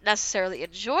didn't necessarily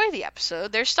enjoy the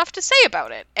episode, there's stuff to say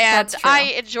about it. And That's true. I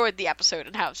enjoyed the episode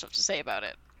and have stuff to say about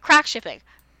it. Crack shipping.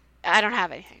 I don't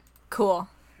have anything. Cool.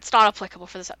 It's not applicable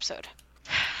for this episode.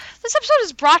 This episode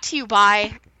is brought to you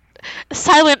by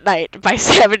Silent Night by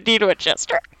Sam and Dean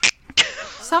Winchester.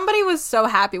 Somebody was so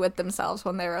happy with themselves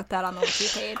when they wrote that on the wiki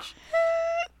page.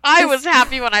 I was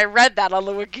happy when I read that on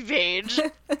the wiki page.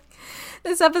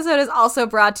 This episode is also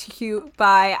brought to you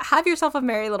by Have Yourself a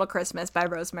Merry Little Christmas by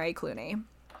Rosemary Clooney.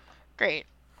 Great.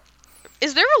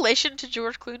 Is there relation to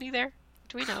George Clooney there?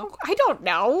 Do we know? I don't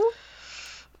know.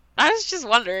 I was just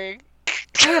wondering.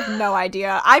 I have no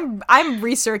idea. I'm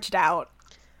researched out.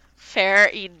 Fair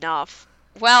enough.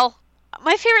 Well,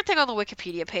 my favorite thing on the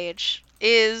Wikipedia page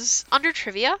is under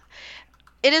trivia.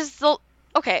 It is the...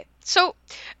 Okay, so...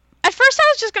 At first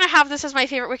I was just going to have this as my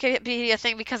favorite Wikipedia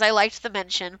thing because I liked the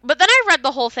mention. But then I read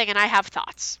the whole thing and I have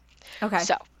thoughts. Okay.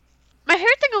 So, my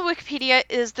favorite thing on Wikipedia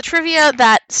is the trivia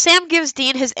that Sam gives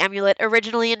Dean his amulet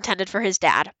originally intended for his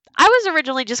dad. I was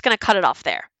originally just going to cut it off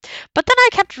there. But then I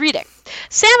kept reading.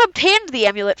 Sam obtained the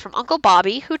amulet from Uncle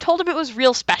Bobby, who told him it was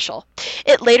real special.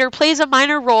 It later plays a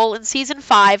minor role in Season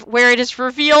 5, where it is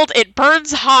revealed it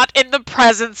burns hot in the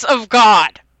presence of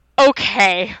God.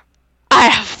 Okay. I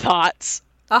have thoughts.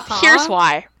 Here's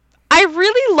why. I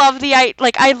really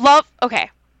love okay.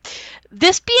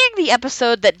 This being the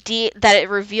episode that it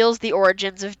reveals the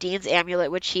origins of Dean's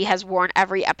amulet, which he has worn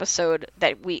every episode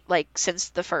that we, like, since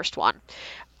the first one.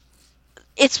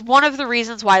 It's one of the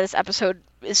reasons why this episode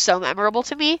is so memorable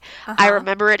to me. I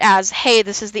remember it as, hey,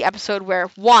 this is the episode where,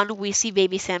 1, we see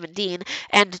baby Sam and Dean,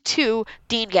 and 2,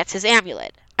 Dean gets his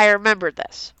amulet. I remember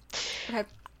this. Okay.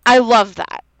 I love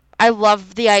that. I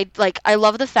love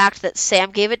the fact that Sam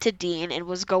gave it to Dean and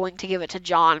was going to give it to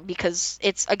John because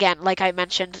it's, again, like I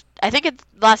mentioned, I think the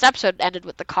last episode ended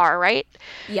with the car, right?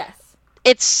 Yes.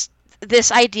 It's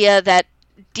this idea that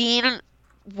Dean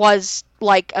was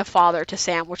like a father to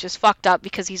Sam, which is fucked up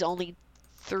because he's only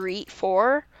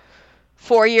 4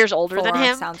 years older than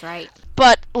him. Sounds right.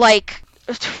 But, like,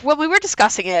 when we were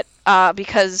discussing it,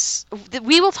 because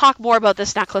we will talk more about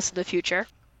this necklace in the future,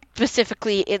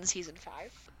 specifically in Season 5.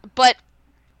 But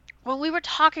when we were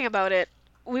talking about it,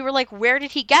 we were like, where did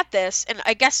he get this? And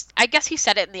I guess he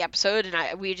said it in the episode, and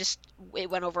it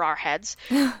went over our heads.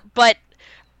 But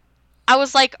I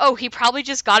was like, oh, he probably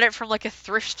just got it from, like, a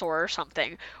thrift store or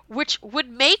something, which would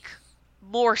make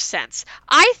more sense.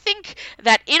 I think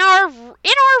that in our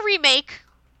remake,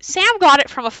 Sam got it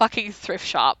from a fucking thrift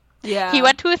shop. Yeah. He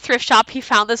went to a thrift shop, he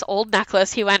found this old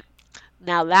necklace, he went,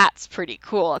 now that's pretty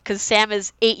cool, because Sam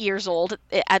is 8 years old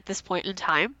at this point in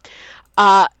time.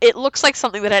 it looks like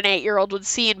something that an 8-year-old would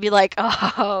see and be like,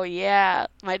 oh yeah,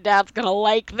 my dad's gonna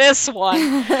like this one.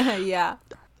 Yeah.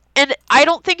 And I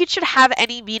don't think it should have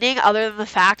any meaning other than the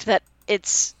fact that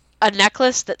it's a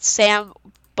necklace that Sam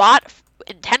bought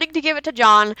intending to give it to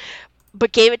John,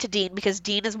 but gave it to Dean because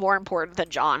Dean is more important than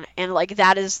John. And, like,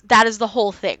 that is the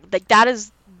whole thing. Like, that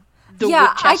is the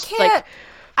Winchester.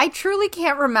 I truly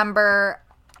can't remember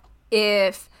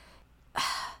if...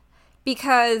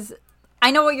 Because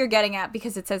I know what you're getting at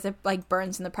because it says it, like,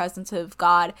 burns in the presence of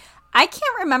God. I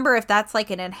can't remember if that's, like,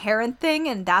 an inherent thing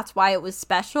and that's why it was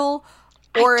special,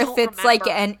 or if it's, like,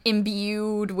 an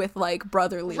imbued with, like,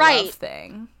 brotherly love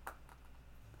thing.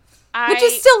 Which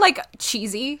is still, like,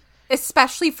 cheesy,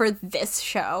 especially for this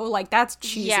show. Like, that's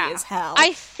cheesy as hell.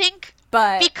 I think,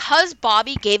 but because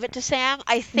Bobby gave it to Sam,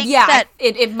 I think that...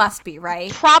 it must be,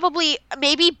 right? Probably,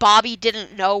 maybe Bobby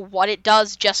didn't know what it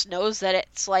does, just knows that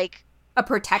it's, like... a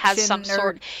protection has some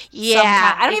sort.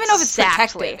 I don't even know if it's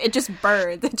protective. It just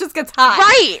burns. It just gets hot.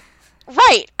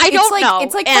 Right. I don't know.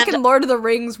 It's like fucking Lord of the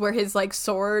Rings where his, like,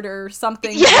 sword or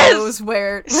something goes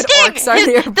when orcs are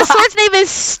nearby. The sword's name is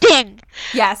Sting.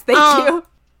 Yes, thank you.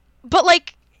 But,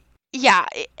 like, yeah,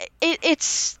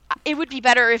 it would be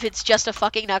better if it's just a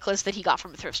fucking necklace that he got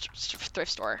from a thrift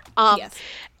store. Yes.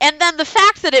 And then the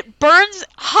fact that it burns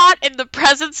hot in the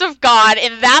presence of God,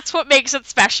 and that's what makes it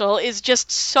special, is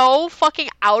just so fucking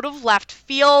out of left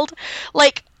field.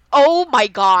 Like, oh my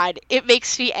god, it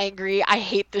makes me angry. I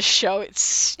hate this show. It's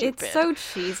stupid. It's so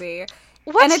cheesy.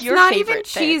 What's your not favorite even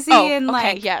cheesy thing? in,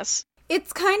 like... yes.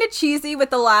 It's kind of cheesy with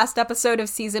the last episode of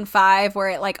season 5 where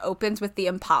it, like, opens with the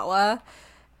Impala.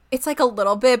 It's, like, a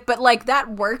little bit, but, like, that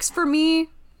works for me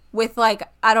with, like,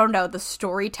 I don't know, the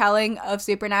storytelling of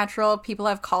Supernatural. People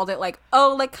have called it, like,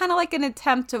 kind of like an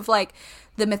attempt of, like,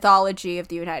 the mythology of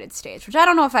the United States, which I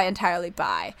don't know if I entirely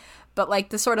buy. But, like,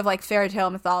 the sort of, like, fairy tale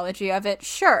mythology of it,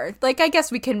 sure. Like, I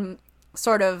guess we can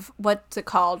sort of, what's it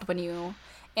called when you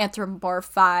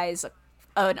anthropomorphize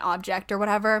an object or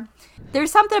whatever.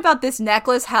 There's something about this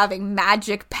necklace having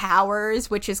magic powers,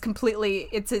 which is completely,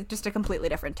 just a completely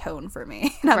different tone for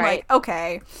me. And I'm like,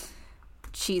 okay,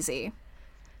 cheesy.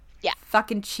 Yeah.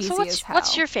 Fucking cheesy as hell.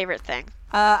 What's your favorite thing?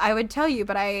 I would tell you,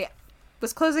 but I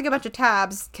was closing a bunch of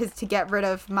tabs to get rid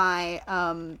of my,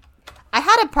 I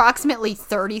had approximately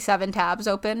 37 tabs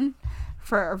open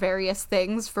for various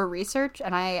things for research,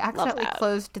 and I accidentally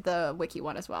closed the wiki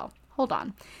one as well. Hold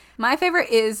on. My favorite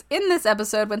is, in this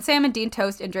episode, when Sam and Dean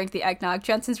toast and drink the eggnog,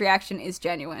 Jensen's reaction is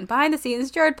genuine. Behind the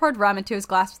scenes, Jared poured rum into his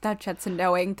glass without Jensen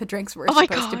knowing the drinks were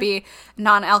supposed to be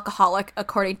non-alcoholic,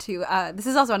 according to, this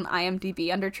is also on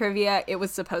IMDb under trivia. It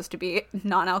was supposed to be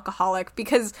non-alcoholic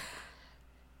because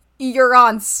you're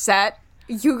on set.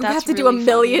 You have to do a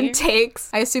million takes.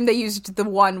 I assume they used the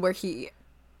one where he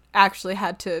actually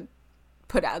had to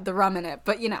put out the rum in it,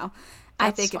 but, you know.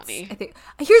 Here's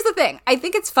the thing. I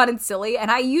think it's fun and silly,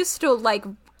 and I used to, like,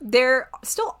 there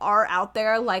still are out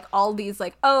there, like, all these,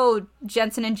 like, oh,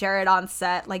 Jensen and Jared on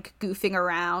set, like, goofing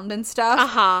around and stuff.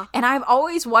 Uh-huh. And I've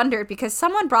always wondered, because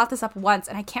someone brought this up once,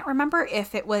 and I can't remember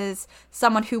if it was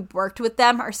someone who worked with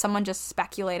them or someone just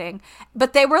speculating,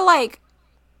 but they were like,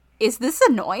 is this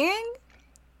annoying?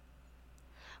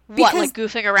 What, like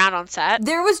goofing around on set?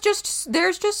 There's just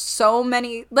so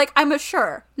many, like, I'm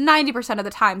sure 90% of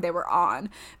the time they were on,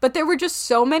 but there were just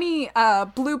so many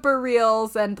blooper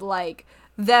reels and, like,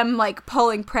 them, like,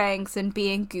 pulling pranks and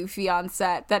being goofy on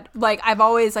set that, like, I've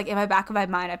always, like, in my back of my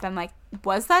mind, I've been like,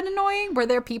 was that annoying? Were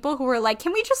there people who were like,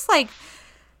 can we just, like...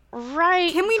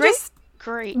 Right. Can we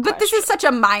Great But question. this is such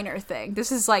a minor thing.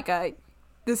 This is, like,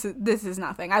 This is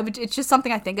nothing. It's just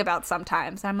something I think about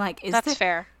sometimes. I'm like, That's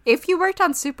fair. If you worked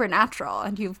on Supernatural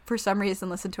and you, for some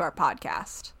reason, listened to our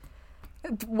podcast,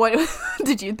 what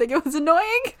did you think it was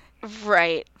annoying?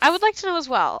 Right. I would like to know as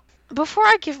well. Before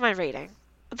I give my rating,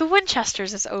 The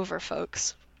Winchesters is over,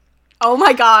 folks. Oh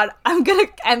my god, I'm gonna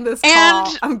end this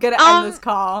call. I'm gonna end this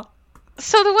call.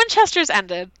 So The Winchesters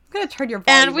ended. I'm gonna turn your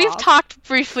volume off. And we've talked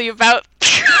briefly about...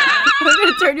 I'm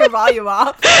gonna turn your volume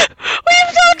off.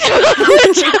 We've talked about The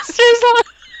Winchesters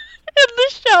in the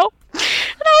show.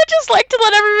 And I would just like to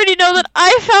let everybody know that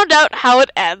I found out how it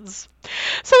ends.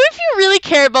 So if you really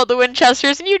care about The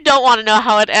Winchesters and you don't want to know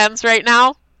how it ends right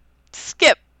now,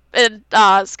 skip a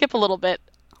little bit.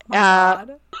 Oh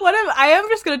God. What if I am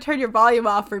just gonna turn your volume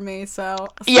off for me, so...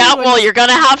 Yeah, well, you're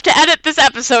gonna have to edit this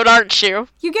episode, aren't you?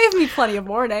 You gave me plenty of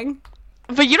warning.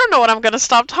 But you don't know when I'm gonna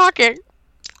stop talking.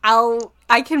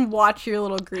 I can watch your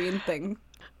little green thing.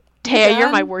 Taya,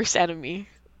 you're my worst enemy.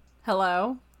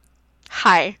 Hello?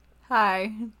 Hi.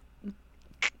 Hi.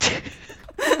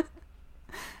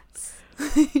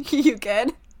 You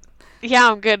good?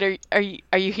 Yeah, I'm good. Are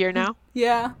you here now?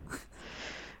 Yeah.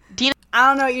 Dina, I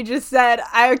don't know what you just said.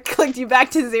 I clicked you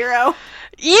back to 0.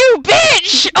 you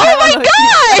bitch! Oh my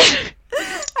god!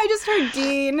 I just heard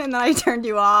Dean, and then I turned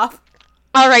you off.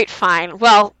 Alright, fine.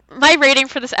 Well, my rating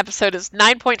for this episode is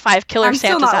 9.5 Killer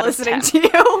Santas out of 10. I'm still not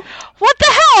listening to you. What the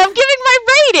hell? I'm giving my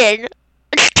rating!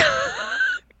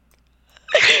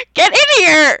 Get in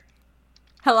here!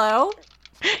 Hello?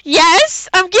 Yes,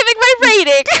 I'm giving my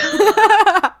rating!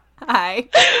 Hi.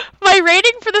 My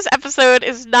rating for this episode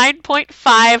is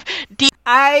 9.5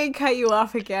 I cut you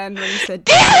off again when you said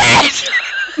Damn it!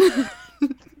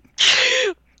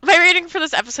 My rating for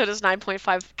this episode is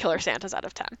 9.5 Killer Santas out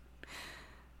of 10.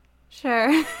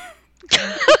 Sure.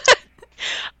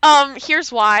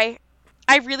 Here's why.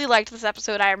 I really liked this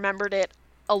episode. I remembered it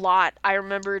a lot. I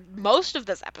remembered most of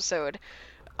this episode,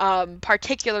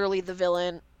 particularly the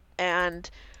villain and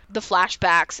the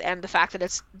flashbacks and the fact that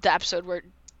it's the episode where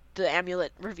the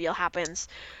amulet reveal happens.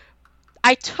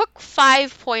 I took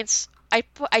 5 points. I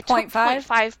took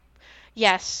 0.5.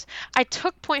 Yes, I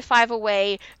took 0.5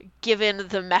 away given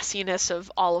the messiness of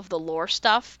all of the lore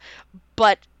stuff,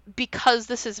 but because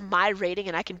this is my rating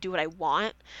and I can do what I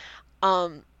want,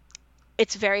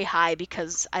 it's very high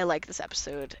because I like this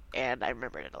episode and I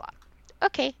remembered it a lot.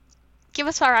 Okay, give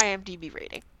us our IMDb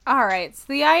rating. Alright, so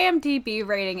the IMDb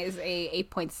rating is a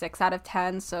 8.6 out of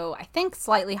 10, so I think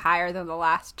slightly higher than the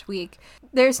last week.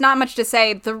 There's not much to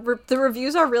say. The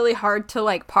reviews are really hard to,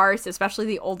 like, parse, especially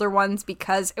the older ones,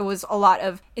 because it was a lot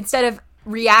of, instead of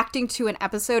reacting to an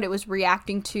episode, it was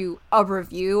reacting to a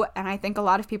review, and I think a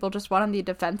lot of people just went on the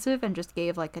defensive and just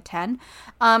gave, like, a 10.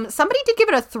 Somebody did give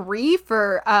it a 3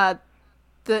 for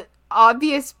the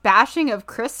obvious bashing of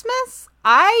Christmas.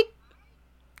 I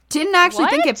didn't actually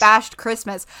think it bashed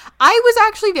Christmas. I was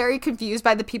actually very confused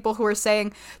by the people who were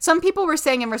saying, some people were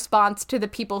saying in response to the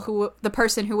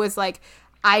person who was like,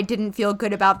 I didn't feel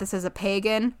good about this as a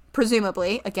pagan,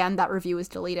 presumably, again, that review was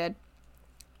deleted.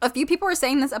 A few people were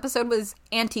saying this episode was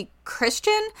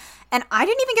anti-Christian, and I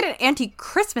didn't even get an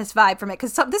anti-Christmas vibe from it,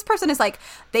 because this person is like,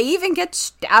 they even get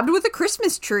stabbed with a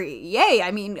Christmas tree. Yay,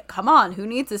 I mean, come on, who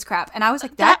needs this crap? And I was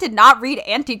like, that did not read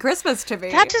anti-Christmas to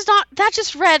me. That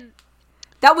just read...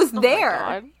 That was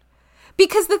there.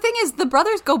 Because the thing is, the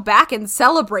brothers go back and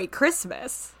celebrate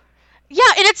Christmas. Yeah,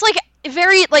 and it's like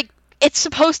very like it's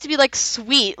supposed to be like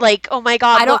sweet, like oh my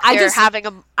god,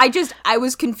 I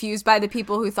was confused by the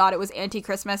people who thought it was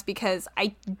anti-Christmas because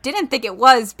I didn't think it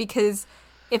was, because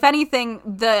if anything,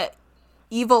 the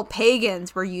evil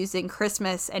pagans were using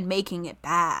Christmas and making it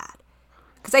bad.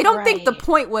 Because I don't think the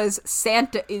point was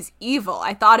Santa is evil.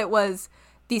 I thought it was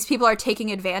these people are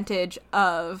taking advantage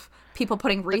of people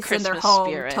putting wreaths in their home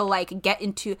spirit to like get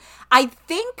into. I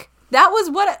think that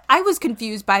was what I was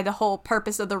confused by, the whole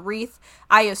purpose of the wreath.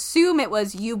 I assume it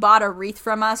was, you bought a wreath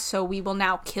from us, so we will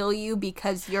now kill you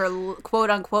because you're quote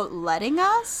unquote letting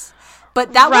us.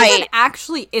 But that wasn't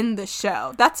actually in the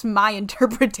show. That's my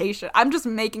interpretation. I'm just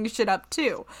making shit up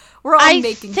too. We're all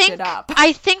making shit up.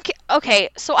 I think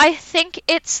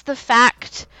it's the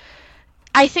fact.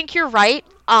 I think you're right.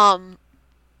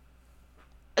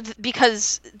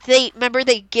 Because they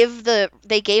gave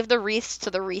the wreaths to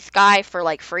the wreath guy for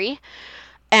like free,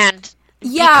 and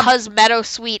because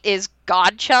Meadowsweet is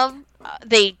God chum,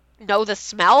 they know the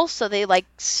smell, so they like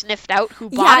sniffed out who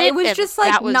bought it. It was just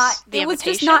like it was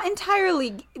just not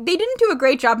entirely. They didn't do a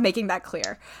great job making that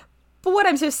clear. But what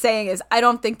I'm just saying is, I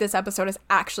don't think this episode is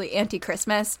actually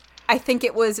anti-Christmas. I think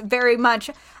it was very much,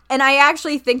 and I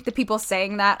actually think the people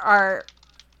saying that are.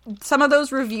 Some of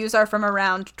those reviews are from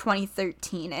around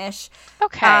 2013-ish.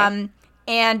 Okay.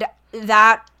 And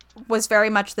that was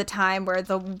very much the time where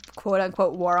the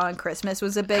quote-unquote war on Christmas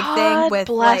was a big thing with,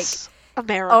 bless like,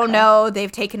 America. Oh no,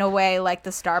 they've taken away, like, the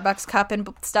Starbucks cup and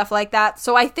stuff like that.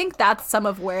 So I think that's some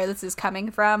of where this is coming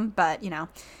from, but, you know,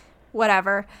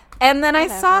 whatever. And then I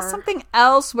saw something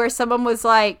else where someone was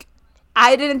like,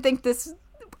 I didn't think this...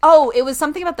 Oh, it was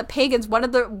something about the pagans. One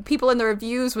of the people in the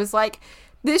reviews was like,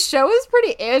 this show is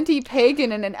pretty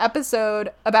anti-pagan in an episode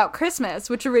about Christmas,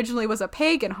 which originally was a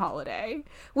pagan holiday,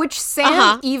 which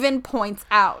Sam even points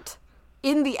out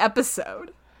in the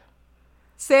episode.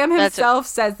 Sam himself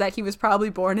says that he was probably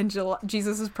born in July.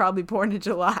 Jesus was probably born in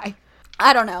July.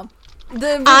 I don't know.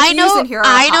 I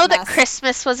know that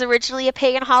Christmas was originally a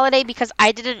pagan holiday because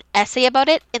I did an essay about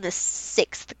it in the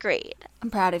 6th grade.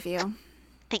 I'm proud of you.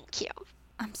 Thank you.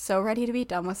 I'm so ready to be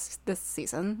done with this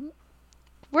season.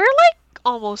 We're like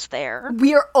almost there.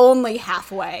 We're only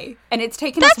halfway, and it's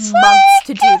taken us months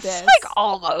to do this. Like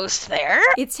almost there.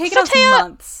 It's taken us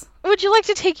months. Would you like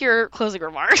to take your closing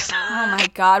remarks? Oh my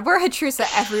god, we're HATRUSA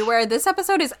everywhere. This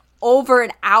episode is over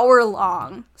an hour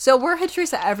long. So we're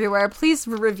Hatrusa everywhere. Please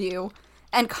review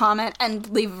and comment and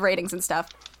leave ratings and stuff.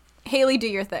 Haley, do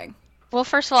your thing. Well,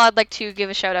 first of all, I'd like to give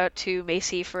a shout out to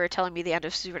Macy for telling me the end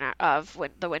of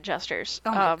the Winchesters.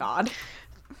 Oh my god.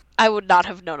 I would not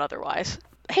have known otherwise.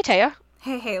 Hey, Taya.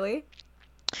 Hey, Haley.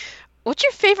 What's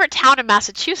your favorite town in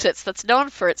Massachusetts that's known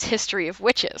for its history of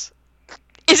witches?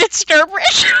 Is it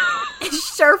Sturbridge? It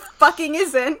sure fucking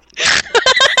isn't.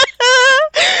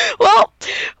 Well,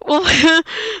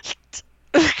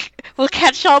 we'll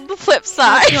catch you on the flip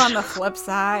side. Catch you on the flip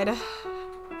side.